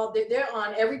those are all, they're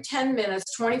on every 10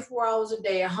 minutes, 24 hours a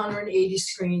day, 180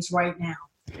 screens right now.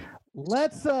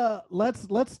 Let's circle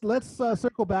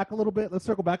back a little bit. Let's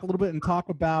circle back a little bit and talk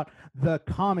about the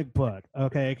comic book,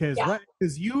 okay?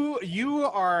 Because you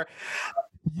are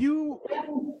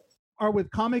with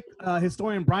comic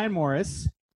historian Brian Morris,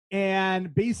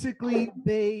 and basically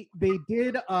they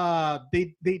did a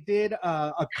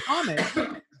comic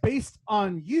based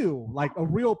on you, like a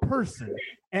real person,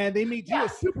 and they made you a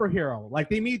superhero. Like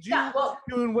they made you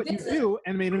doing what you do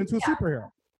and made him into a superhero.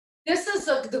 This is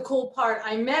the cool part.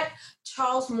 I met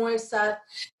Charles Moisset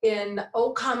in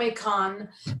Comic Con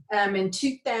in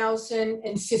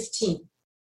 2015. I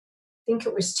think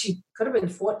it was could have been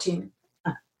 14,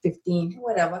 15,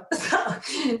 whatever. So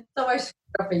I screwed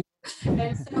up a year.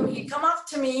 And so he come up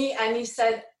to me and he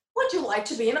said, "Would you like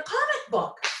to be in a comic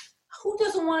book?" Who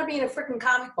doesn't want to be in a freaking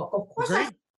comic book? Of course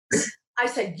I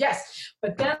said yes.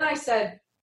 But then I said,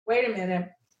 wait a minute.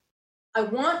 I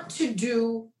want to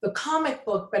do the comic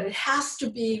book, but it has to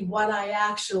be what I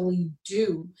actually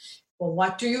do. Well,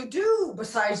 what do you do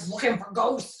besides looking for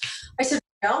ghosts? I said,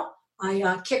 well,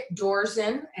 I kick doors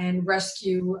in and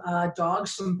rescue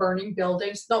dogs from burning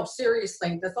buildings. No,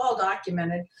 seriously, that's all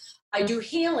documented. I do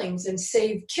healings and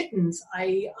save kittens.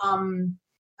 I've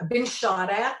been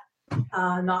shot at,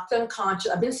 knocked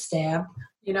unconscious. I've been stabbed,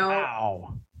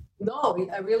 Wow. No,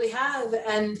 I really have.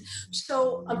 And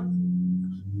so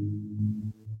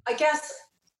I guess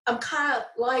I'm kind of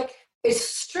like, it's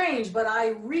strange, but I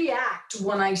react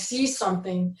when I see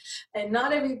something, and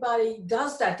not everybody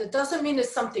does that. That doesn't mean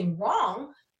there's something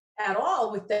wrong at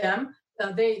all with them.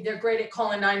 They're great at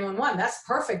calling 911. That's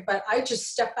perfect. But I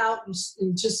just step out and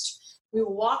just, we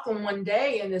were walking one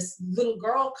day and this little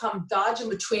girl come dodging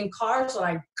between cars, and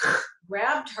I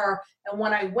grabbed her. And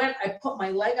when I went, I put my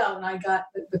leg out and I got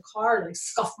the car and I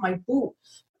scuffed my boot.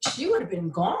 She would have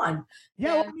been gone.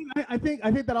 Yeah, well, I mean,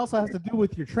 I think that also has to do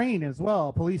with your training as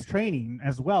well, police training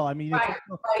as well. I mean, right,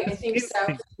 I think so.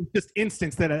 It's just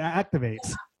instincts that it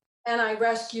activates. And I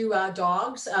rescue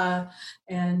dogs, I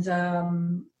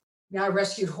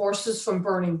rescued horses from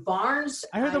burning barns.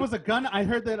 I heard there was a gun. I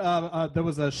heard that there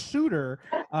was a shooter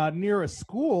near a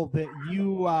school that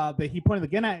he pointed the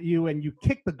gun at you, and you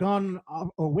kicked the gun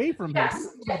away from him. Yes,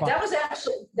 that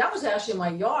was actually my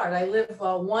yard. I live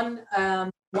one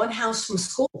house from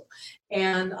school,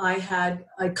 and I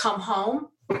come home,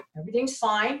 everything's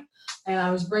fine, and I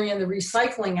was bringing the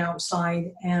recycling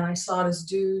outside, and I saw this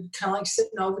dude kind of like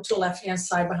sitting over to the left-hand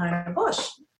side behind a bush.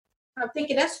 I'm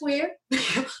thinking, that's weird.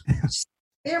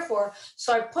 Therefore,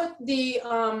 so I put the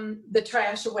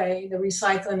trash away, the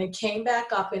recycling, and came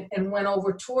back up and went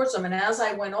over towards him. And as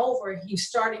I went over, he's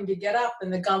starting to get up,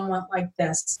 and the gun went like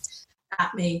this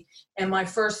at me. And my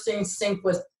first instinct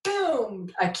was, boom,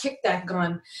 I kicked that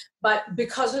gun. But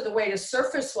because of the way the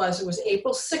surface was, it was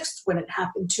April 6th when it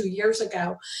happened 2 years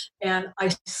ago. And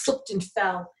I slipped and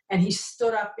fell. And he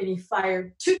stood up and he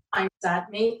fired 2 times at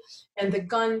me. And the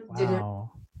gun didn't.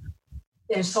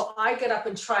 And so I got up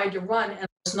and tried to run, and I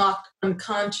was knocked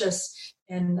unconscious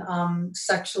and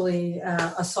sexually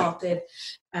assaulted.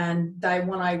 And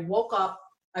when I woke up,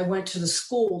 I went to the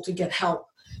school to get help.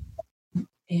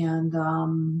 And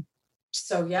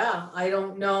so, yeah, I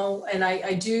don't know. And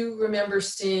I do remember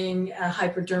seeing a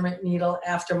hypodermic needle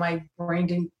after my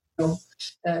brain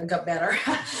got better.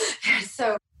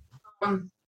 So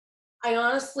I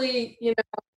honestly,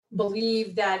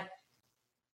 believe that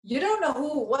you don't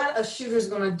know what a shooter is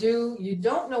going to do. You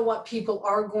don't know what people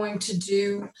are going to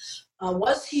do.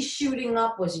 Was he shooting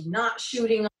up? Was he not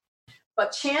shooting up?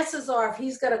 But chances are, if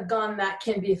he's got a gun that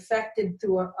can be affected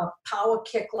through a power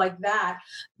kick like that,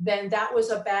 then that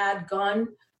was a bad gun,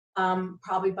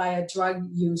 probably by a drug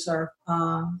user.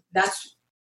 That's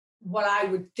what I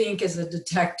would think as a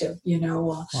detective.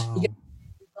 Wow.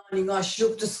 You're going to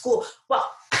shoot up the school.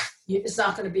 Well, it's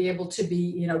not going to be able to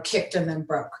be, kicked and then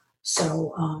broke.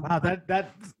 So wow,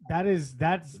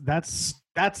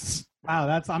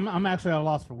 I'm actually at a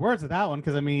loss for words with that one,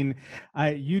 because I mean,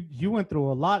 you went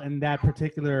through a lot in that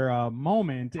particular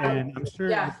moment, and I'm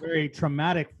sure it was very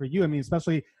traumatic for you. I mean,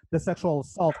 especially the sexual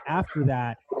assault after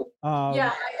that.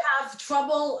 I have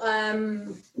trouble.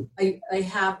 I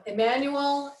have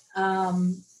Emmanuel,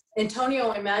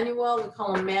 Antonio Emmanuel, we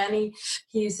call him Manny.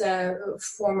 He's a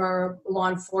former law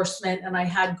enforcement, and I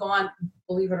had gone,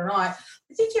 believe it or not,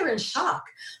 I think you're in shock.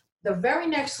 The very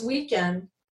next weekend,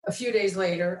 a few days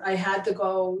later, I had to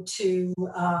go to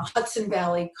Hudson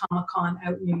Valley Comic-Con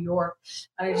out in New York.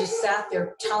 And I just sat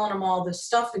there telling him all this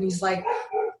stuff. And he's like,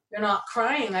 "You're not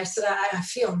crying." I said, I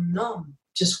feel numb,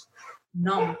 just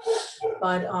numb.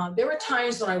 But there were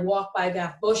times when I walk by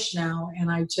that bush now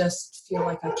and I just feel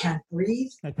like I can't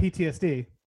breathe. Like PTSD.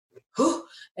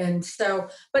 And so,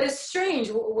 but it's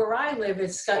strange where I live,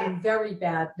 it's gotten very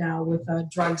bad now with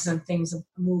drugs and things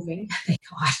moving, thank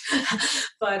God.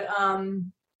 But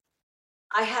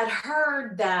I had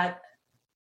heard that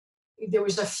it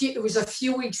was a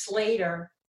few weeks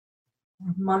later,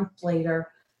 a month later,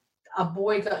 a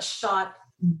boy got shot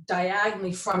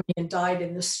diagonally from me and died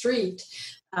in the street,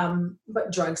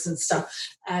 but drugs and stuff.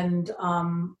 And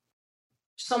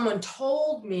someone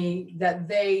told me that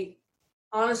they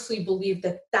honestly believed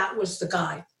that that was the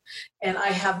guy. And I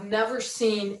have never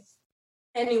seen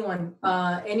anyone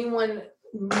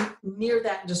near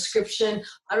that description.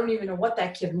 I don't even know what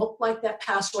that kid looked like that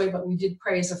passed away, but we did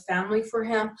pray as a family for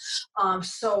him.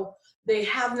 So they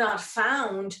have not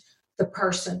found the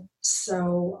person.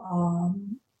 So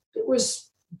it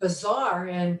was bizarre.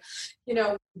 And, you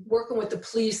know, working with the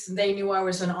police, they knew I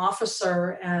was an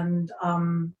officer, and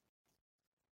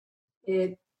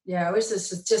it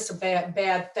was just a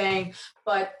bad thing.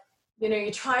 But, you know,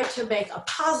 you try to make a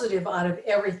positive out of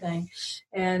everything.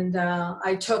 And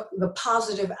I took the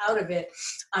positive out of it.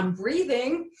 I'm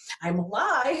breathing, I'm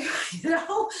alive, you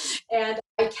know, and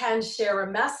I can share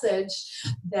a message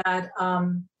that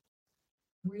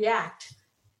react,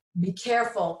 be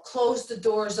careful, close the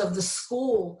doors of the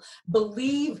school,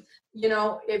 believe, you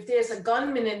know, if there's a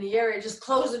gunman in the area, just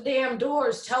close the damn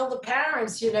doors, tell the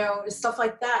parents, you know, stuff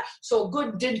like that. So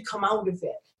good did come out of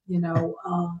it, you know,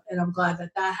 and I'm glad that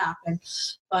that happened.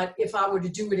 But if I were to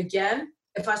do it again,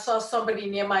 if I saw somebody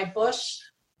near my bush,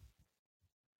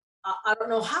 I don't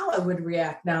know how I would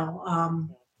react now.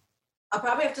 I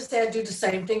probably have to say I'd do the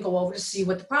same thing, go over to see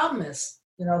what the problem is.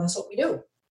 You know, that's what we do.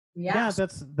 Yeah,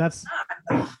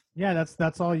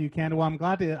 that's all you can do. Well, I'm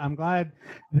glad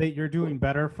that you're doing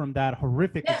better from that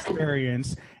horrific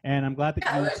experience, and I'm glad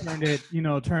that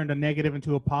you turned a negative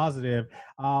into a positive.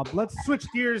 Let's switch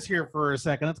gears here for a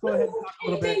second. Let's go ahead and talk a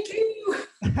little bit. Thank you.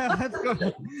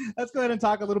 Let's go ahead and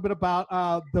talk a little bit about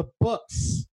the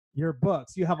books. Your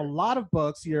books. You have a lot of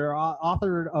books. You're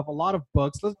author of a lot of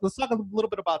books. Let's talk a little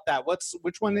bit about that.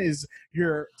 Which one is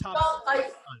your top?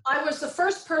 Well, I was the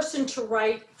first person to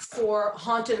write for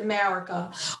Haunted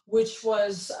America, which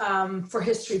was for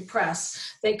History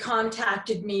Press. They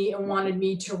contacted me and wanted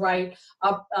me to write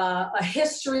a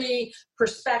history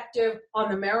perspective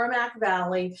on the Merrimack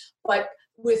Valley, but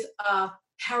with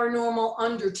paranormal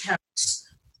undertones.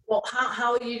 Well,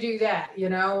 how do you do that, you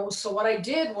know? So what I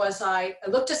did was I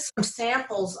looked at some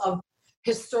samples of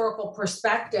historical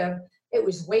perspective. It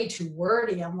was way too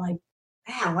wordy. I'm like,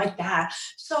 I like that.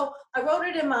 So I wrote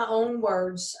it in my own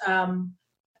words from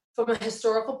a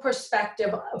historical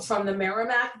perspective from the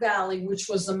Merrimack Valley, which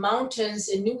was the mountains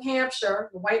in New Hampshire,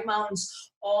 the White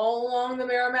Mountains, all along the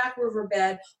Merrimack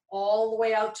Riverbed, all the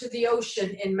way out to the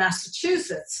ocean in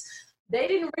Massachusetts. They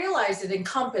didn't realize it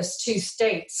encompassed 2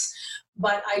 states.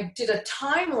 But I did a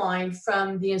timeline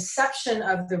from the inception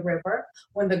of the river,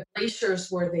 when the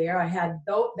glaciers were there. I had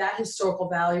that historical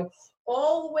value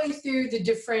all the way through the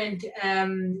different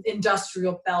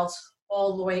industrial belts,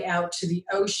 all the way out to the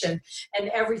ocean, and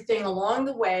everything along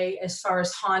the way as far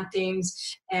as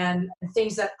hauntings and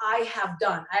things that I have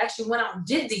done. I actually went out and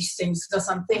did these things because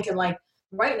I'm thinking, like,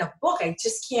 writing a book, I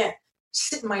just can't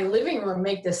sit in my living room and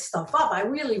make this stuff up. I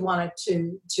really wanted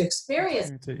to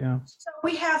experience it. Yeah. So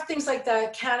we have things like the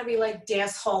Academy Lake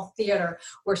Dance Hall Theater,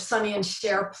 where Sonny and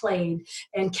Cher played,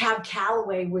 and Cab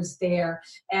Calloway was there.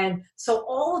 And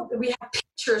so we have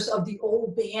pictures of the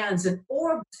old bands and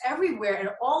orbs everywhere and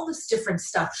all this different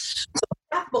stuff. So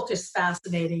that book is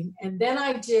fascinating. And then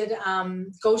I did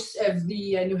Ghosts of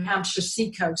the New Hampshire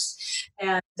Seacoast.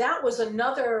 And that was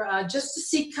another, just the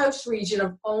Seacoast region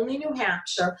of only New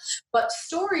Hampshire, but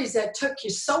stories that took you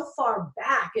so far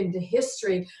back into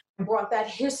history and brought that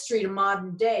history to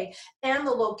modern day, and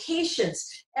the locations.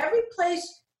 Every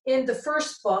place in the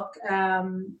first book,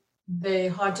 The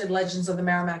Haunted Legends of the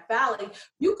Merrimack Valley,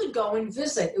 you could go and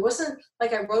visit. It wasn't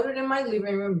like I wrote it in my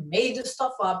living room, made this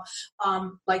stuff up.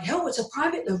 Like, hell, it's a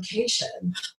private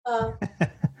location.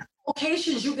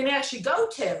 Locations you can actually go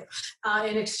to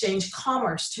and exchange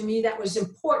commerce. To me, that was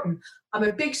important. I'm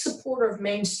a big supporter of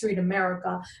Main Street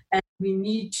America, and We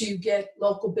need to get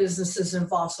local businesses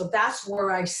involved. So that's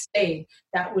where I stayed.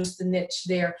 That was the niche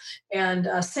there. And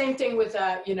same thing with,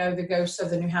 the Ghosts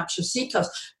of the New Hampshire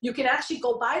Seacoast. You can actually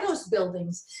go by those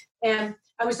buildings. And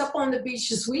I was up on the beach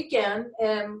this weekend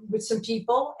with some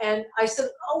people, and I said,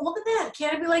 "Oh, look at that!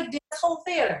 Can it be like this whole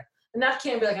theater?" And not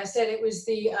can it be like I said. It was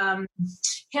the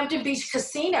Hampton Beach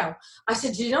Casino. I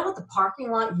said, "Do you know what the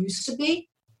parking lot used to be?"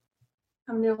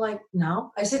 And they're like,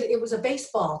 "No." I said, "It was a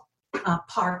baseball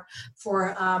park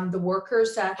for the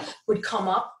workers that would come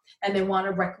up and they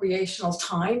wanted recreational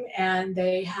time, and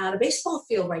they had a baseball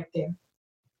field right there."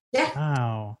 Yeah.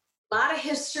 Wow. A lot of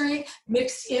history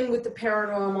mixed in with the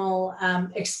paranormal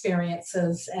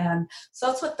experiences. And so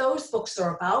that's what those books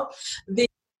are about. The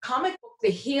comic book, The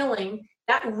Healing,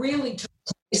 that really took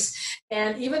place.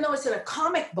 And even though it's in a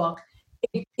comic book,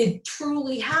 it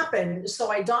truly happened. So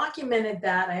I documented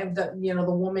that. I have the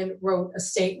woman wrote a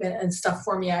statement and stuff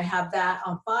for me. I have that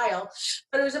on file.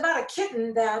 But it was about a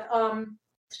kitten that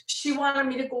she wanted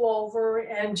me to go over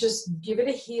and just give it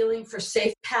a healing for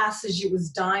safe passage. It was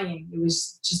dying. It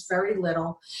was just very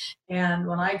little. And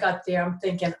when I got there, I'm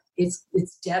thinking,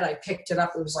 it's dead. I picked it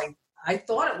up. It was like, I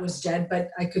thought it was dead, but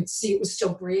I could see it was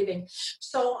still breathing.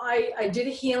 So I did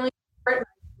a healing for it, and I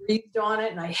breathed on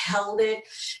it, and I held it,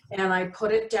 and I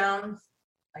put it down.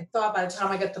 I thought by the time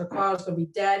I got to the car, I was going to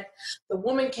be dead. The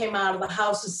woman came out of the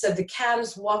house and said, "The cat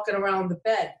is walking around the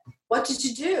bed. What did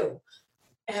you do?"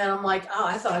 And I'm like, "Oh,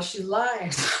 I thought she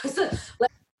lied." I said,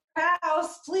 "Let me in her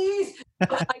house, please." So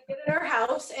I get in her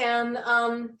house, and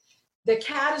the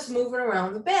cat is moving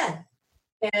around the bed.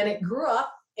 And it grew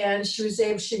up, and she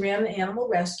ran an animal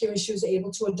rescue, and she was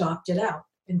able to adopt it out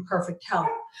in perfect health.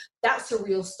 That's a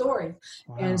real story.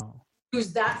 Wow. And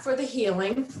use that for the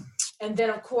healing. And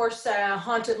then, of course,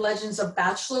 Haunted Legends of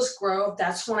Bachelor's Grove.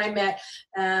 That's when I met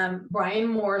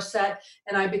Brian Morissette,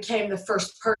 and I became the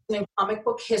first person in comic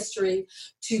book history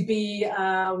to be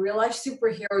a real-life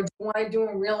superhero, doing what I do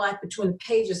in real life between the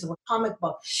pages of a comic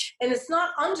book. And it's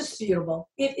not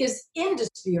undisputable. It is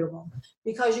indisputable,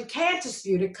 because you can't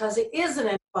dispute it because it isn't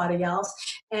anybody else.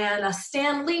 And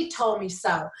Stan Lee told me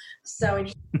so. And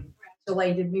he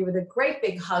congratulated me with a great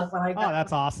big hug when I got. Oh,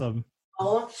 that's awesome.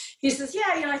 He says,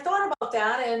 "Yeah, I thought about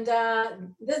that, and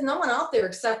there's no one out there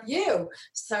except you."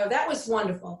 So that was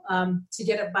wonderful to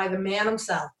get it by the man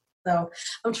himself. So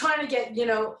I'm trying to get,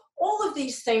 all of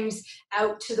these things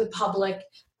out to the public.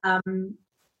 So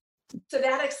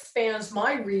that expands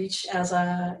my reach as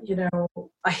a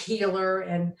healer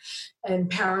and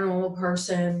paranormal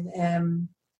person, and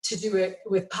to do it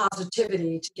with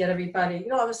positivity, to get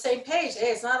everybody, on the same page. Hey,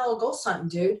 it's not all ghost hunting,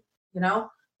 dude.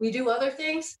 We do other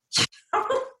things.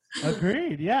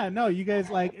 Agreed. Yeah. No, you guys,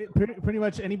 like, pretty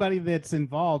much anybody that's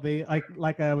involved. They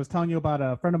like I was telling you about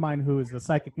a friend of mine who is a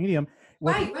psychic medium.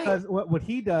 What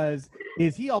he does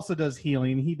is he also does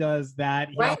healing. He does that.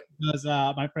 He also does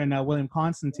my friend William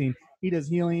Constantine. He does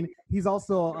healing. He's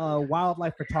also a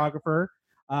wildlife photographer.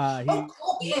 Cool.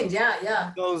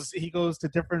 Yeah. He goes to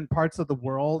different parts of the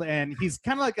world, and he's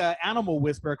kind of like an animal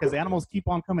whisperer, because animals keep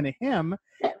on coming to him,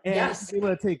 and he's able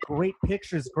to take great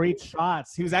pictures, great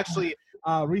shots. He was actually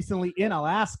recently in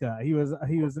Alaska. He was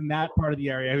in that part of the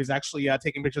area. He was actually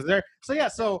taking pictures there.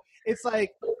 So it's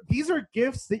like, these are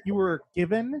gifts that you were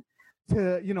given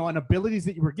to, and abilities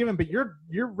that you were given, but you're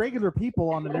regular people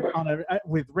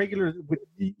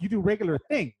you do regular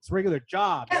things, regular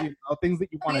jobs, things that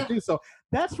you want to do. So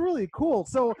that's really cool.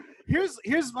 So here's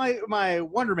my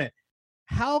wonderment.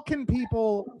 How can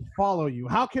people follow you?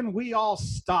 How can we all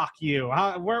stalk you?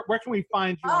 Where can we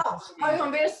find you? Oh, I'm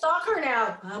going to be a stalker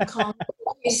now. I'm calling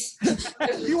police.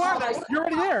 You're already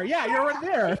there. Yeah, you're already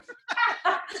there.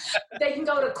 They can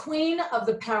go to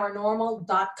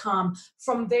queenoftheparanormal.com.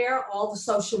 From there, all the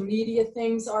social media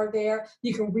things are there.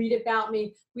 You can read about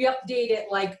me. We update it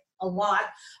like a lot.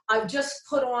 I've just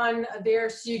put on there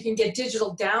so you can get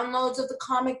digital downloads of the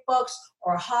comic books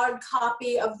or a hard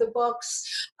copy of the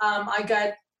books. I'm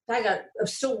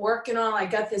still working on. I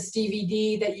got this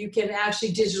DVD that you can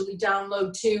actually digitally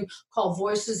download too, called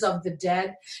Voices of the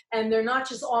Dead. And they're not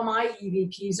just all my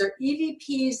EVPs, they're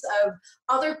EVPs of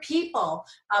other people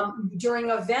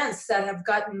during events that have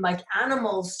gotten like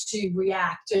animals to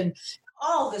react and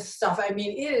all this stuff. I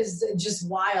mean, it is just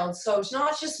wild. So it's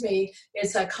not just me.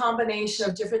 It's a combination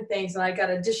of different things. And I got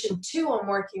edition 2 I'm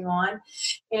working on.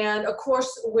 And of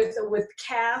course, with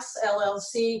Cass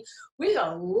LLC, we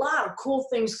got a lot of cool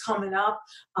things coming up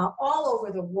all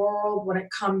over the world when it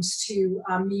comes to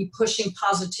me pushing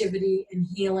positivity and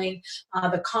healing,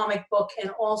 the comic book,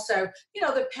 and also,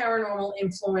 the paranormal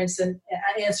influence and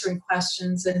answering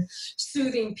questions and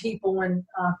soothing people when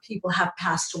people have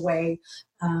passed away.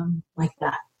 Like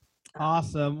that.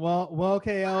 Awesome. Well,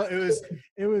 KL,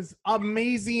 it was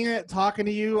amazing talking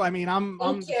to you. I mean, I'm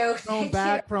Thank you. going Thank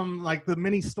back you. from like the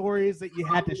many stories that you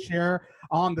had to share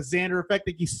on the Xander Effect.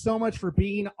 Thank you so much for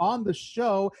being on the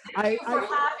show. Thank you for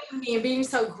having me and being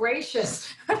so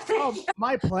gracious. Thank you.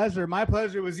 My pleasure. My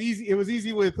pleasure. It was easy. It was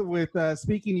easy with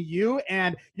speaking to you.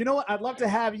 And you know what? I'd love to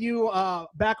have you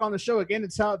back on the show again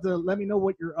to let me know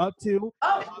what you're up to.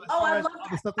 I'd love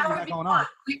the stuff that. that you Would got be going fun. on.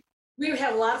 We would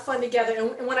have a lot of fun together.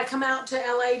 And when I come out to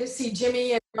LA to see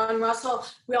Jimmy and Ron Russell,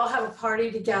 we all have a party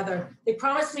together. They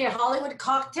promised me a Hollywood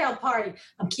cocktail party.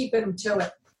 I'm keeping them to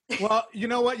it. Well, you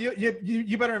know what?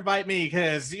 You better invite me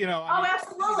because, you know.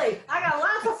 Absolutely. I got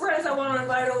lots of friends I want to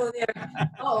invite over there.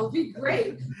 Oh, it'd be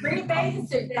great. Bring a bathing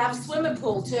suit. They have a swimming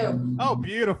pool, too. Oh,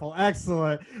 beautiful.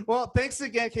 Excellent. Well, thanks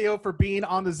again, KO, for being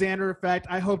on the Xander Effect.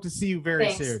 I hope to see you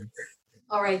very soon.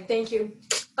 All right. Thank you.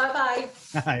 Bye-bye.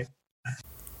 Bye.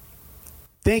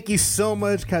 Thank you so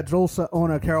much, Kadrolsa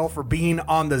Ona Carol, for being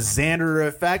on the Xander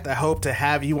Effect. I hope to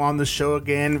have you on the show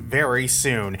again very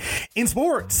soon. In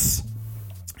sports,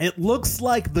 it looks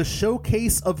like the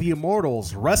Showcase of the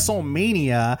Immortals,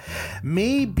 WrestleMania,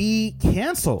 may be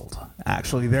canceled.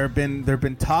 Actually, there have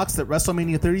been talks that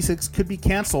WrestleMania 36 could be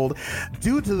canceled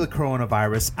due to the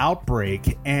coronavirus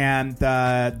outbreak, and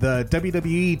the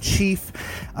WWE chief,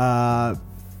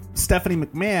 Stephanie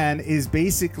McMahon, is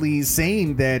basically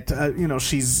saying that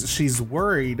she's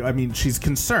worried. I mean, she's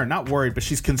concerned, not worried, but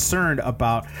she's concerned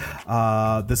about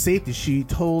the safety. She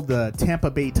told the Tampa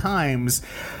Bay Times,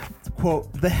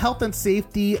 quote, "The health and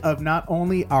safety of not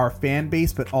only our fan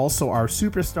base but also our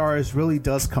superstars really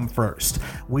does come first.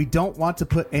 We don't want to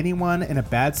put anyone in a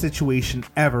bad situation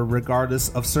ever, regardless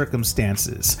of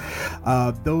circumstances.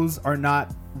 Those are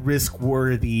not risks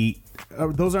worth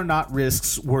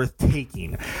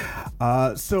taking."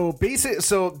 So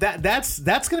that's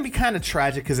going to be kind of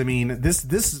tragic, because I mean this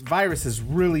virus has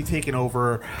really taken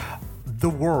over the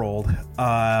world,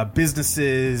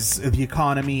 businesses, the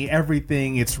economy,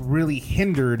 everything. It's really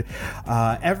hindered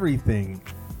everything.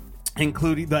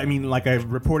 Including, like I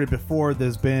reported before,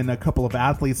 there's been a couple of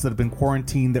athletes that have been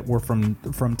quarantined that were from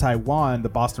Taiwan. The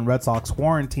Boston Red Sox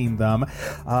quarantined them.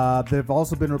 There have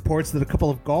also been reports that a couple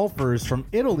of golfers from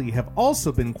Italy have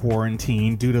also been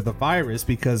quarantined due to the virus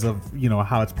because of,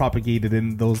 how it's propagated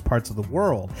in those parts of the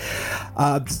world.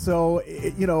 So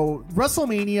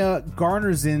WrestleMania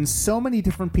garners in so many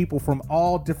different people from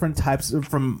all different types,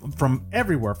 from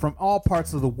everywhere, from all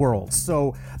parts of the world.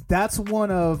 So that's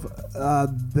one of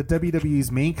the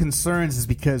WWE's main concerns, is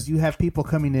because you have people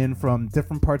coming in from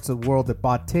different parts of the world that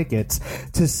bought tickets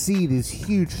to see this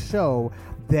huge show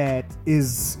that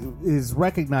is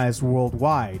recognized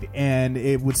worldwide. And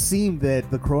it would seem that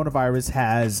the coronavirus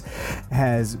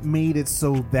has made it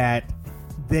so that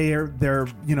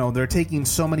they're taking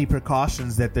so many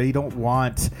precautions that they don't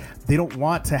want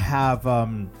to have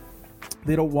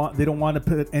they don't want to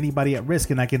put anybody at risk.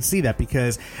 And I can see that,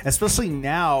 because especially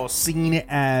now, seeing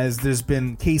as there's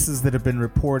been cases that have been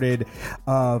reported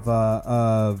of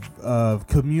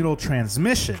communal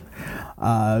transmission.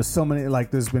 So many,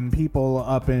 like there's been people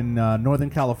up in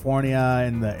Northern California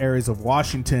and the areas of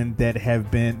Washington that have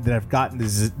gotten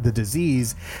the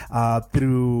disease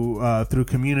through a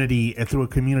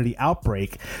community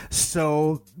outbreak.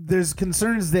 So there's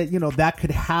concerns that that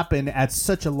could happen at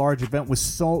such a large event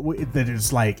that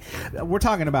is like, we're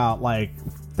talking about like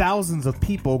thousands of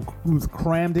people who's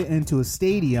crammed into a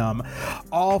stadium,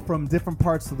 all from different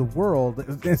parts of the world,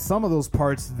 and some of those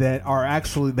parts that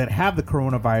have the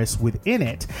coronavirus within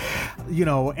it,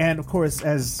 and of course,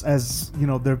 as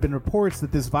there have been reports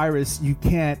that this virus,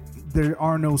 there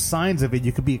are no signs of it.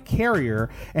 You could be a carrier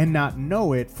and not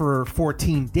know it for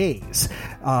 14 days.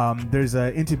 There's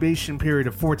an incubation period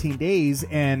of 14 days,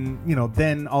 and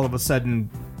then all of a sudden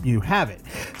you have it.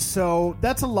 So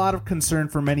that's a lot of concern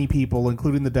for many people,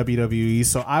 including the WWE.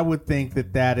 So I would think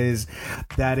that is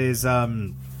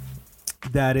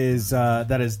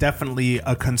definitely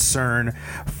a concern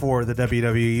for the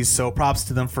WWE. So props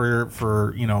to them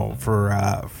for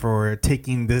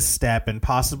taking this step and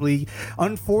possibly,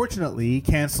 unfortunately,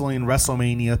 canceling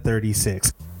WrestleMania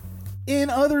 36.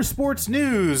 In other sports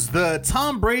news, the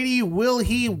Tom Brady will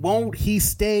he, won't he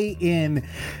stay in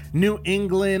New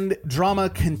England drama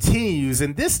continues,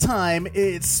 and this time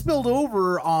it spilled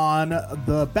over on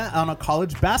a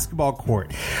college basketball court.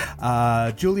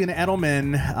 Julian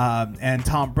Edelman and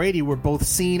Tom Brady were both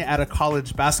seen at a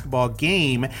college basketball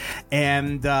game,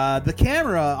 and the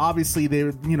camera, obviously,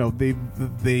 the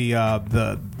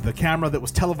the camera that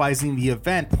was televising the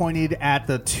event pointed at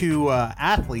the two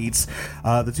athletes,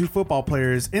 the two football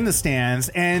players in the stands,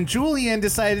 and Julian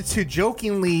decided to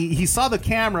jokingly, he saw the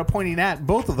camera pointing at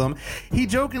both of them, he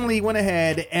jokingly went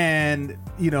ahead and,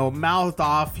 mouthed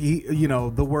off,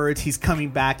 the words, he's coming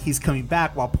back,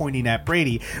 while pointing at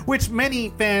Brady, which many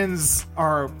fans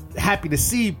are happy to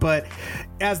see, but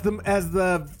as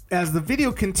the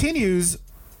video continues,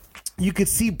 you could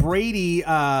see Brady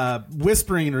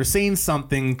whispering or saying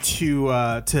something to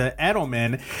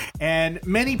Edelman, and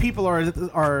many people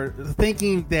are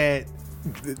thinking that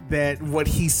what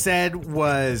he said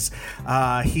was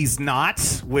he's not,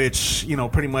 which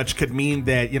pretty much could mean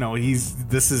that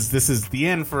this is the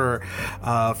end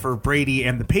for Brady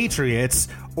and the Patriots,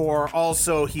 or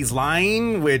also he's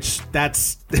lying, which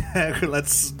that's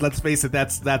let's face it,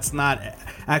 that's not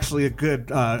actually a good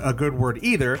word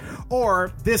either,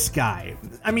 or this guy.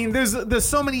 I mean, there's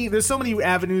so many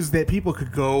avenues that people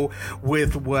could go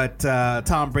with what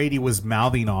Tom Brady was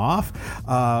mouthing off,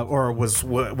 or was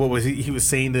what was he was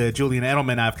saying to Julian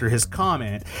Edelman after his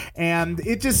comment, and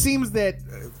it just seems that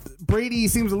Brady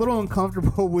seems a little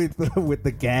uncomfortable with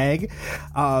the gag,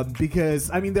 because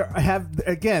I mean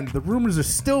the rumors are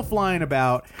still flying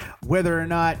about whether or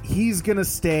not he's gonna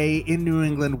stay in New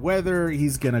England, whether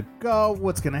he's gonna go,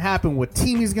 what's gonna happen, what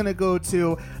team he's gonna go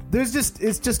to.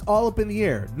 It's just all up in the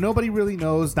air. Nobody really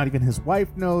knows. Not even his wife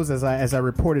knows, as I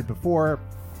reported before.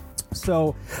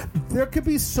 So there could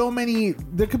be so many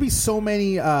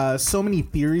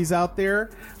theories out there,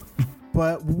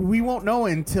 but we won't know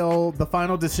until the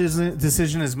final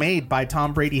decision is made by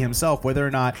Tom Brady himself, whether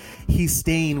or not he's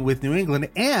staying with New England,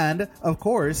 and of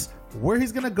course where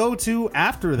he's going to go to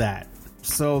after that.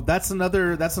 So that's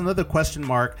another question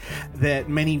mark that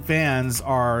many fans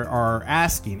are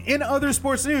asking. In other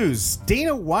sports news,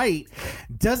 Dana White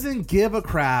doesn't give a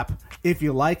crap if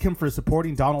you like him for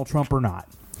supporting Donald Trump or not.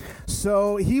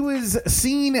 So he was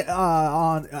seen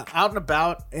on out and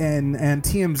about, and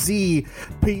TMZ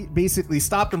basically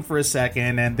stopped him for a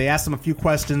second, and they asked him a few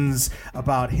questions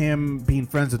about him being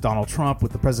friends with Donald Trump,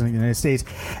 with the President of the United States,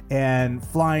 and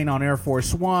flying on Air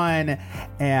Force One,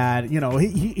 and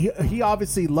he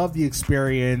obviously loved the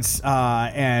experience,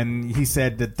 and he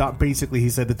said that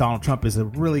Donald Trump is a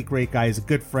really great guy, he's a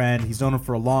good friend, he's known him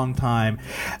for a long time,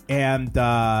 and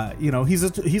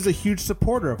he's a huge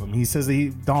supporter of him. He says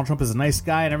that Donald Trump is a nice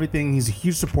guy and everything. He's a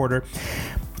huge supporter.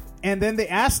 And then they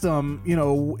asked him,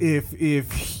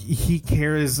 if he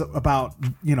cares about,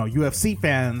 UFC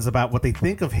fans, about what they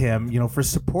think of him, for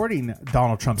supporting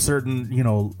Donald Trump, certain,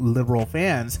 liberal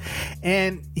fans.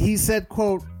 And he said,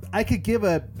 quote, "I could give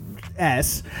a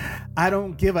S. I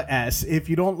don't give a S. If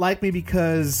you don't like me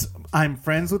because I'm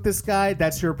friends with this guy,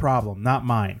 that's your problem, not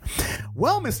mine."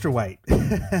 Well, Mr. White,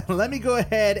 let me go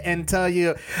ahead and tell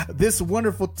you this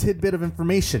wonderful tidbit of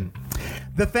information.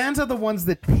 The fans are the ones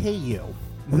that pay you.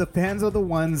 The fans are the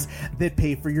ones that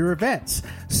pay for your events.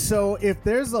 So if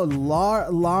there's a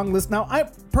long list, now I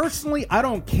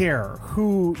don't care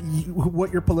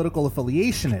what your political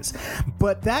affiliation is,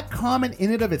 but that comment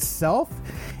in and of itself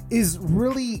is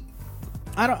really,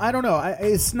 I don't know.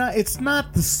 It's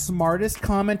not the smartest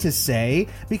comment to say,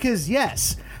 because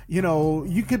yes,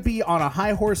 you could be on a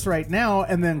high horse right now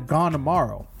and then gone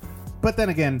tomorrow. But then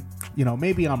again,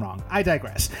 maybe I'm wrong. I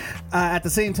digress. At the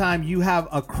same time, you have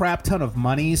a crap ton of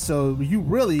money, so you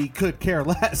really could care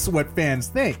less what fans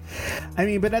think. I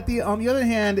mean, but on the other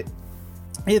hand,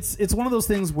 it's one of those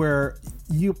things where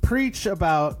you preach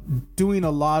about doing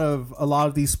a lot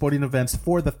of these sporting events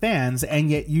for the fans,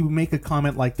 and yet you make a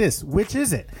comment like this. Which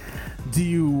is it? Do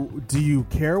you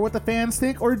care what the fans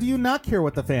think, or do you not care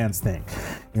what the fans think?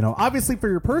 Obviously for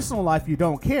your personal life you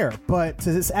don't care, but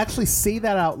to actually say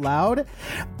that out loud,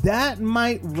 that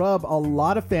might rub a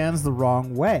lot of fans the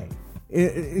wrong way.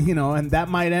 And that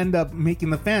might end up making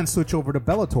the fans switch over to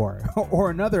Bellator or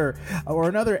another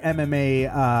MMA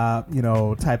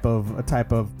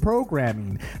type of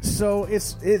programming. So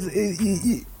it's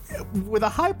with a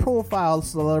high profile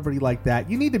celebrity like that,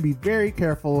 you need to be very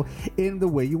careful in the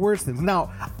way you word things.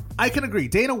 Now, I can agree,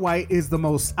 Dana White is the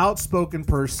most outspoken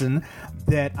person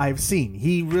that I've seen.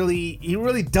 He really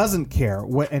doesn't care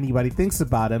what anybody thinks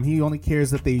about him. He only cares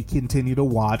that they continue to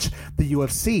watch the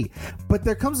UFC. But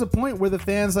there comes a point where the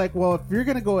fans like, well, if you're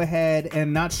going to go ahead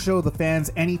and not show the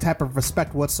fans any type of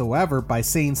respect whatsoever by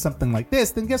saying something like this,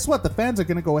 then guess what? The fans are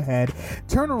going to go ahead,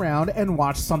 turn around, and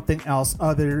watch something else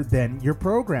other than your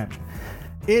programming.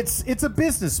 It's a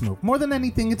business move. More than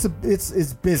anything, it's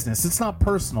business. It's not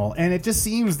personal. And it just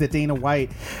seems that Dana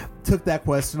White took that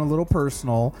question a little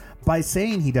personal by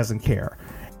saying he doesn't care.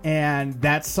 And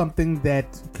that's something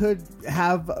that could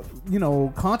have,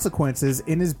 consequences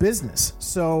in his business.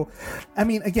 So, I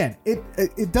mean, again,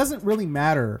 it doesn't really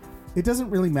matter. It doesn't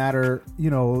really matter,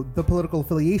 the political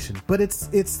affiliation, but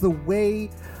it's the way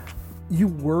you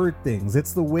word things.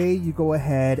 It's the way you go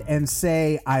ahead and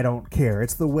say, I don't care.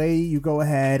 It's the way you go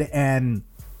ahead and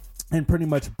pretty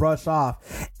much brush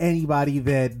off anybody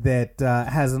that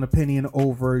has an opinion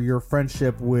over your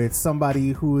friendship with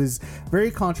somebody who is very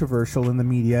controversial in the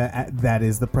media. That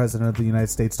is the president of the United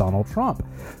States, Donald Trump.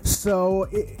 So,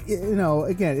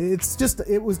 again,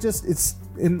 it's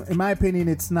in my opinion,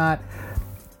 it's not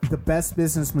the best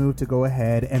business move to go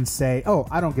ahead and say, oh,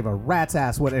 I don't give a rat's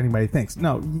ass what anybody thinks.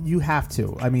 No, you have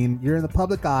to. I mean, you're in the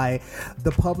public eye.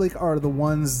 The public are the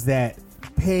ones that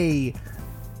pay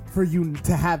for you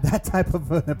to have that type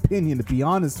of an opinion, to be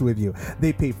honest with you.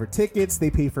 They pay for tickets, they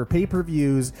pay for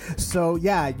pay-per-views. So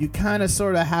yeah, you kind of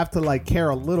sort of have to care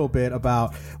a little bit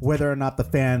about whether or not the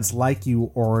fans like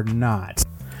you or not.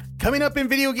 Coming up in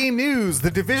video game news,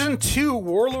 the Division 2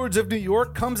 Warlords of New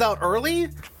York comes out early.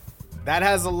 That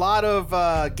has a lot of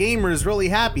gamers really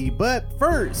happy. But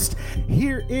first,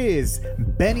 here is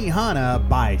Benihana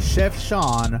by Chef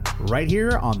Sean right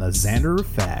here on the Xander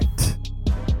Effect.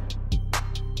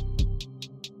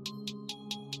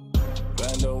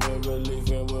 Bando with relief,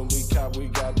 and when we cop, we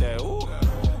got that. Ooh,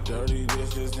 dirty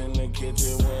dishes in the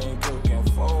kitchen, we ain't cooking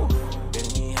for.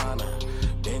 Benihana,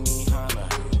 Benihana,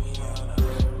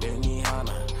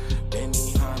 Benihana,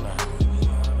 Benihana.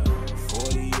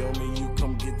 40 on me, you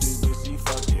come get this bitch, she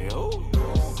fuck it. Ooh,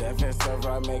 7 stuff,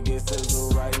 I make it sizzle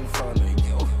right in front of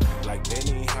you. Like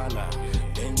Benihana,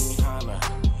 Benihana,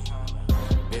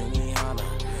 Benihana,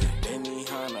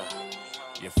 Benihana.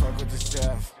 You fuck with the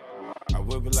chef. I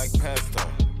whip it like pesto.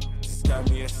 Just got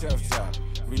me a chef job.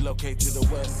 Relocate to the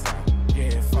west side.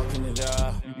 Yeah, fucking it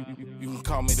up. You can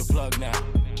call me the plug now.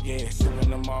 Yeah, shipping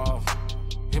them off.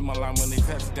 Hit my line when they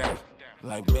touch down.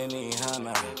 Like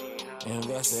Benihana,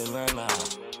 invest in Atlanta.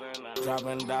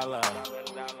 Dropping dollar.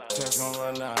 Checks gon'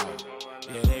 run out.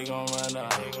 Yeah, they gon' run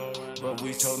out. But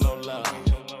we show no love.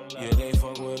 Yeah, they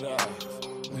fuck with us.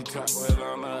 We talk with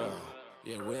on us.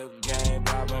 Yeah, whip game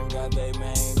poppin', got they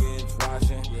main bitch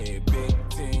watching. Yeah, big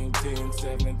team, 10,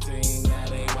 17, now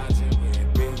they watching. Yeah,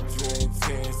 big drink,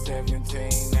 10,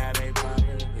 17, now they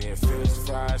poppin'. Yeah, fish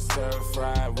fry, stir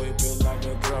fry, whip it like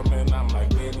a drum, and I'm like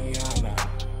Benihana,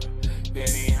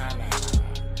 Benihana.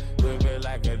 Whip it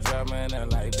like a drum, and I'm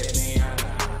like Benihana.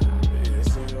 Yeah,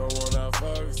 she don't wanna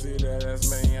fuck, see that's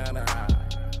Benihana.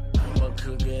 I'ma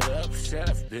cook it up,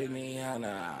 chef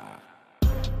Benihana.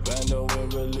 Bando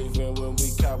with relief, and when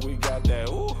we cop, we got that.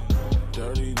 Ooh,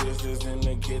 dirty dishes in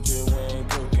the kitchen, we ain't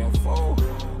cooking for.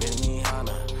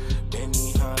 Benihana,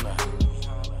 Benihana,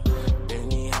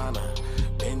 Benihana,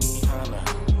 Benihana.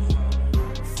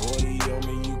 40 on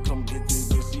me, you come get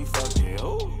this bitch, she fuck it.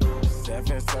 Ooh,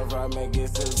 7 stuff, I make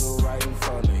it sizzle right in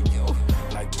front of you.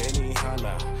 Like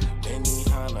Benihana,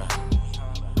 Benihana,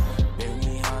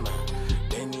 Benihana,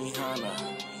 Benihana.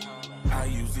 I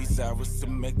use these hours to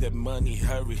make that money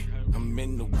hurry. I'm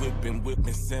in the whipping,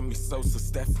 Sammy Sosa,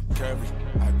 Stephen Curry.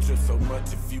 I drip so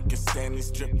much if you can stand this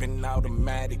dripping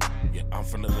automatic. Yeah, I'm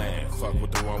from the land, fuck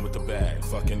with the one with the bag,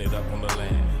 fucking it up on the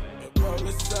land. Yeah, roll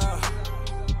it up,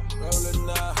 rolling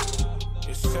up.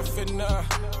 It's chefing up,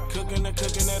 cooking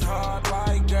it hard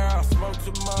like girl. Smoke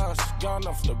too much, gone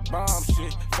off the bomb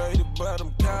shit. Faded but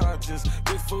I'm conscious,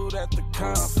 big food at the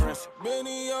conference.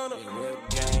 Benihana, yeah, whip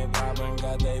game poppin',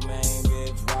 got they main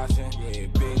bitch watching. Yeah,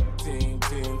 big team,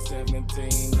 10,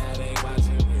 17, now they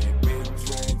watching. Yeah, big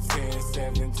drink, 10,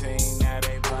 17, now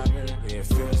they poppin'. Yeah,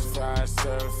 fish fry,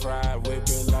 stir fry, whip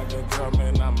it like a drum,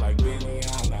 and I'm like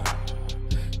Benihana,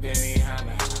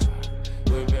 Benihana.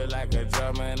 Whip it like a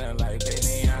drum, and I'm like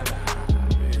Benihana.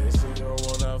 Yeah, she don't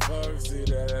wanna fuck, see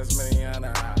that's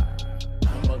Benihana.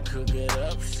 I'ma cook it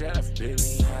up, chef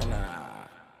Benihana.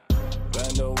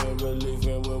 Bando with relief,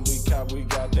 and when we cop, we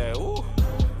got that. Ooh,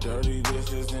 dirty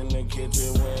dishes in the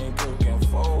kitchen, we ain't cooking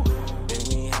for.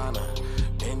 Benihana,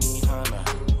 Benihana,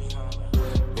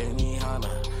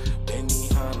 Benihana,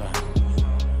 Benihana.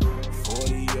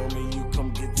 40 on me, you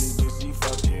come get this bitch, she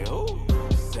fuck it. Ooh,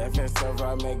 7 stuff,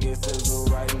 I make it sizzle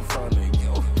right in front of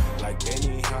you. Like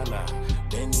Benihana,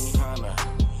 Benihana,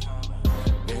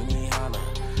 Benihana,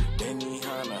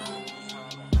 Benihana.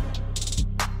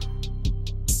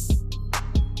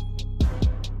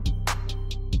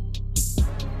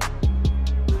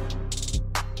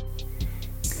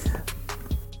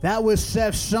 That was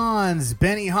Chef Sean's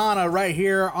Benihana right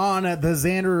here on the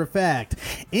Xander Effect.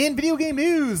 In video game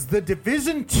news, the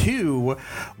Division 2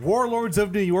 Warlords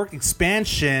of New York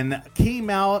expansion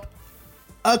came out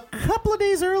A couple of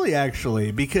days early,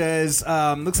 actually, because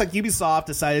looks like Ubisoft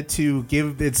decided to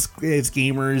give its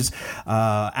gamers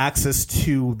access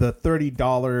to the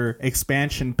 $30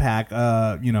 expansion pack,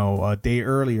 a day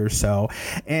early or so.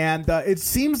 And it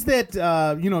seems that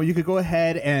you could go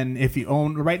ahead and, if you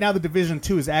own right now, the Division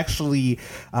 2 is actually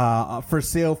for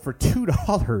sale for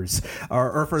 $2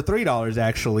 or for $3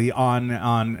 actually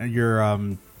on your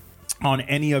on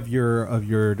any of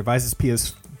your devices,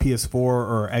 PS4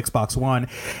 or Xbox One,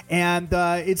 and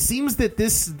it seems that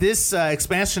this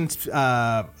expansion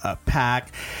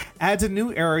pack adds a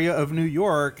new area of New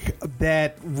York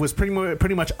that was pretty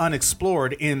much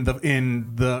unexplored in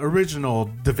the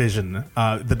original Division,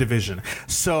 the Division.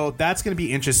 So that's going to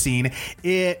be interesting.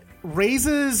 It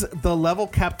raises the level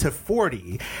cap to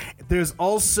 40. There's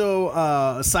also,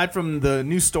 aside from the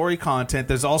new story content,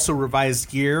 there's also revised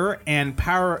gear and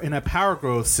a power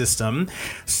growth system.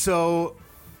 So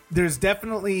there's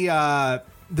definitely going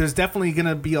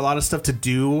to be a lot of stuff to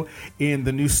do in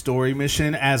the new story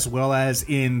mission, as well as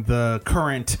in the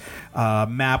current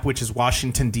map, which is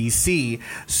Washington, D.C.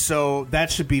 So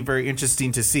that should be very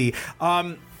interesting to see.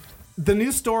 The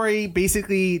new story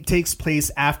basically takes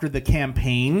place after the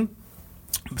campaign.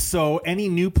 So any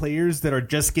new players that are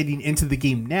just getting into the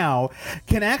game now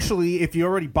can actually, if you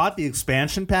already bought the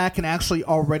expansion pack, can actually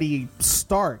already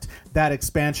start that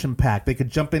expansion pack. They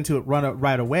could jump into it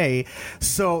right away.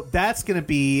 So that's going to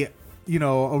be,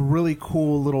 a really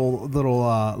cool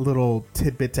little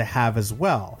tidbit to have as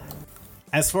well.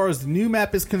 As far as the new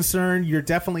map is concerned, you're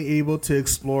definitely able to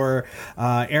explore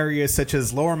areas such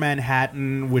as Lower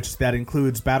Manhattan, which that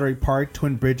includes Battery Park,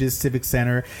 Twin Bridges, Civic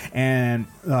Center, and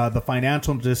the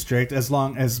Financial District, as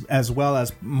well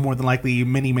as more than likely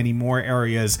many, many more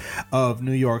areas of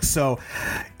New York. So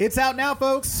it's out now,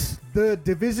 folks. The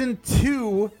Division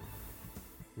 2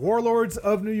 Warlords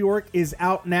of New York is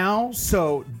out now,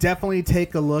 so definitely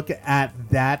take a look at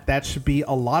that. That should be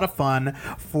a lot of fun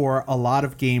for a lot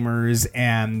of gamers,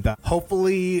 and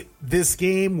hopefully this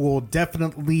game will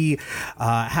definitely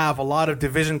have a lot of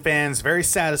Division fans very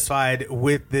satisfied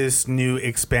with this new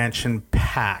expansion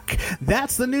pack.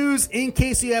 That's the news, in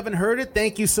case you haven't heard it.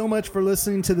 Thank you so much for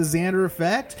listening to the Xander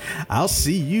Effect. I'll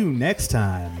see you next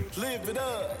time. Live it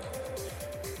up.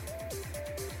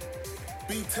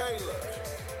 B. Taylor.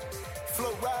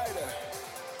 Flow Rider.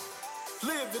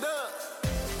 Live it up.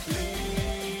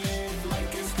 Live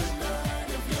like it's the night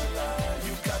of your life.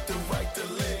 You got the right to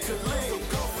live. So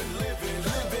go and live it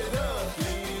up.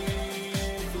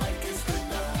 Live like it's the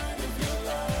night of your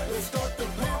life. Let's start the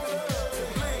live it up.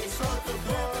 Start the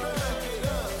live it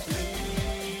up.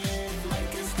 Live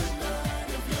like it's the night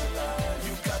of your life.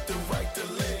 You got the right to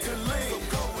live. So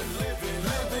go and live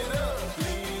it up.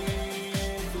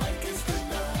 Live like it's the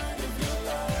night of your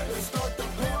life. Let's start the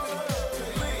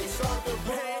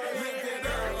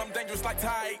Girl, I'm dangerous like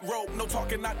tightrope. No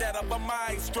talking, not that of a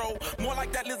maestro. More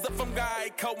like that lizard from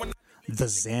Geico. When The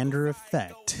Xander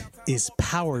Effect is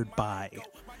powered by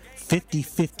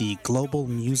 50/50 Global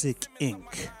Music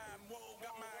Inc.,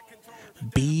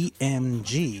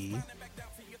 BMG,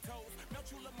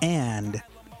 and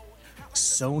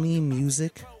Sony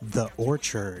Music The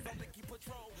Orchard,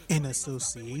 in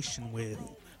association with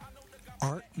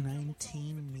Art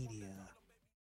 19 Media.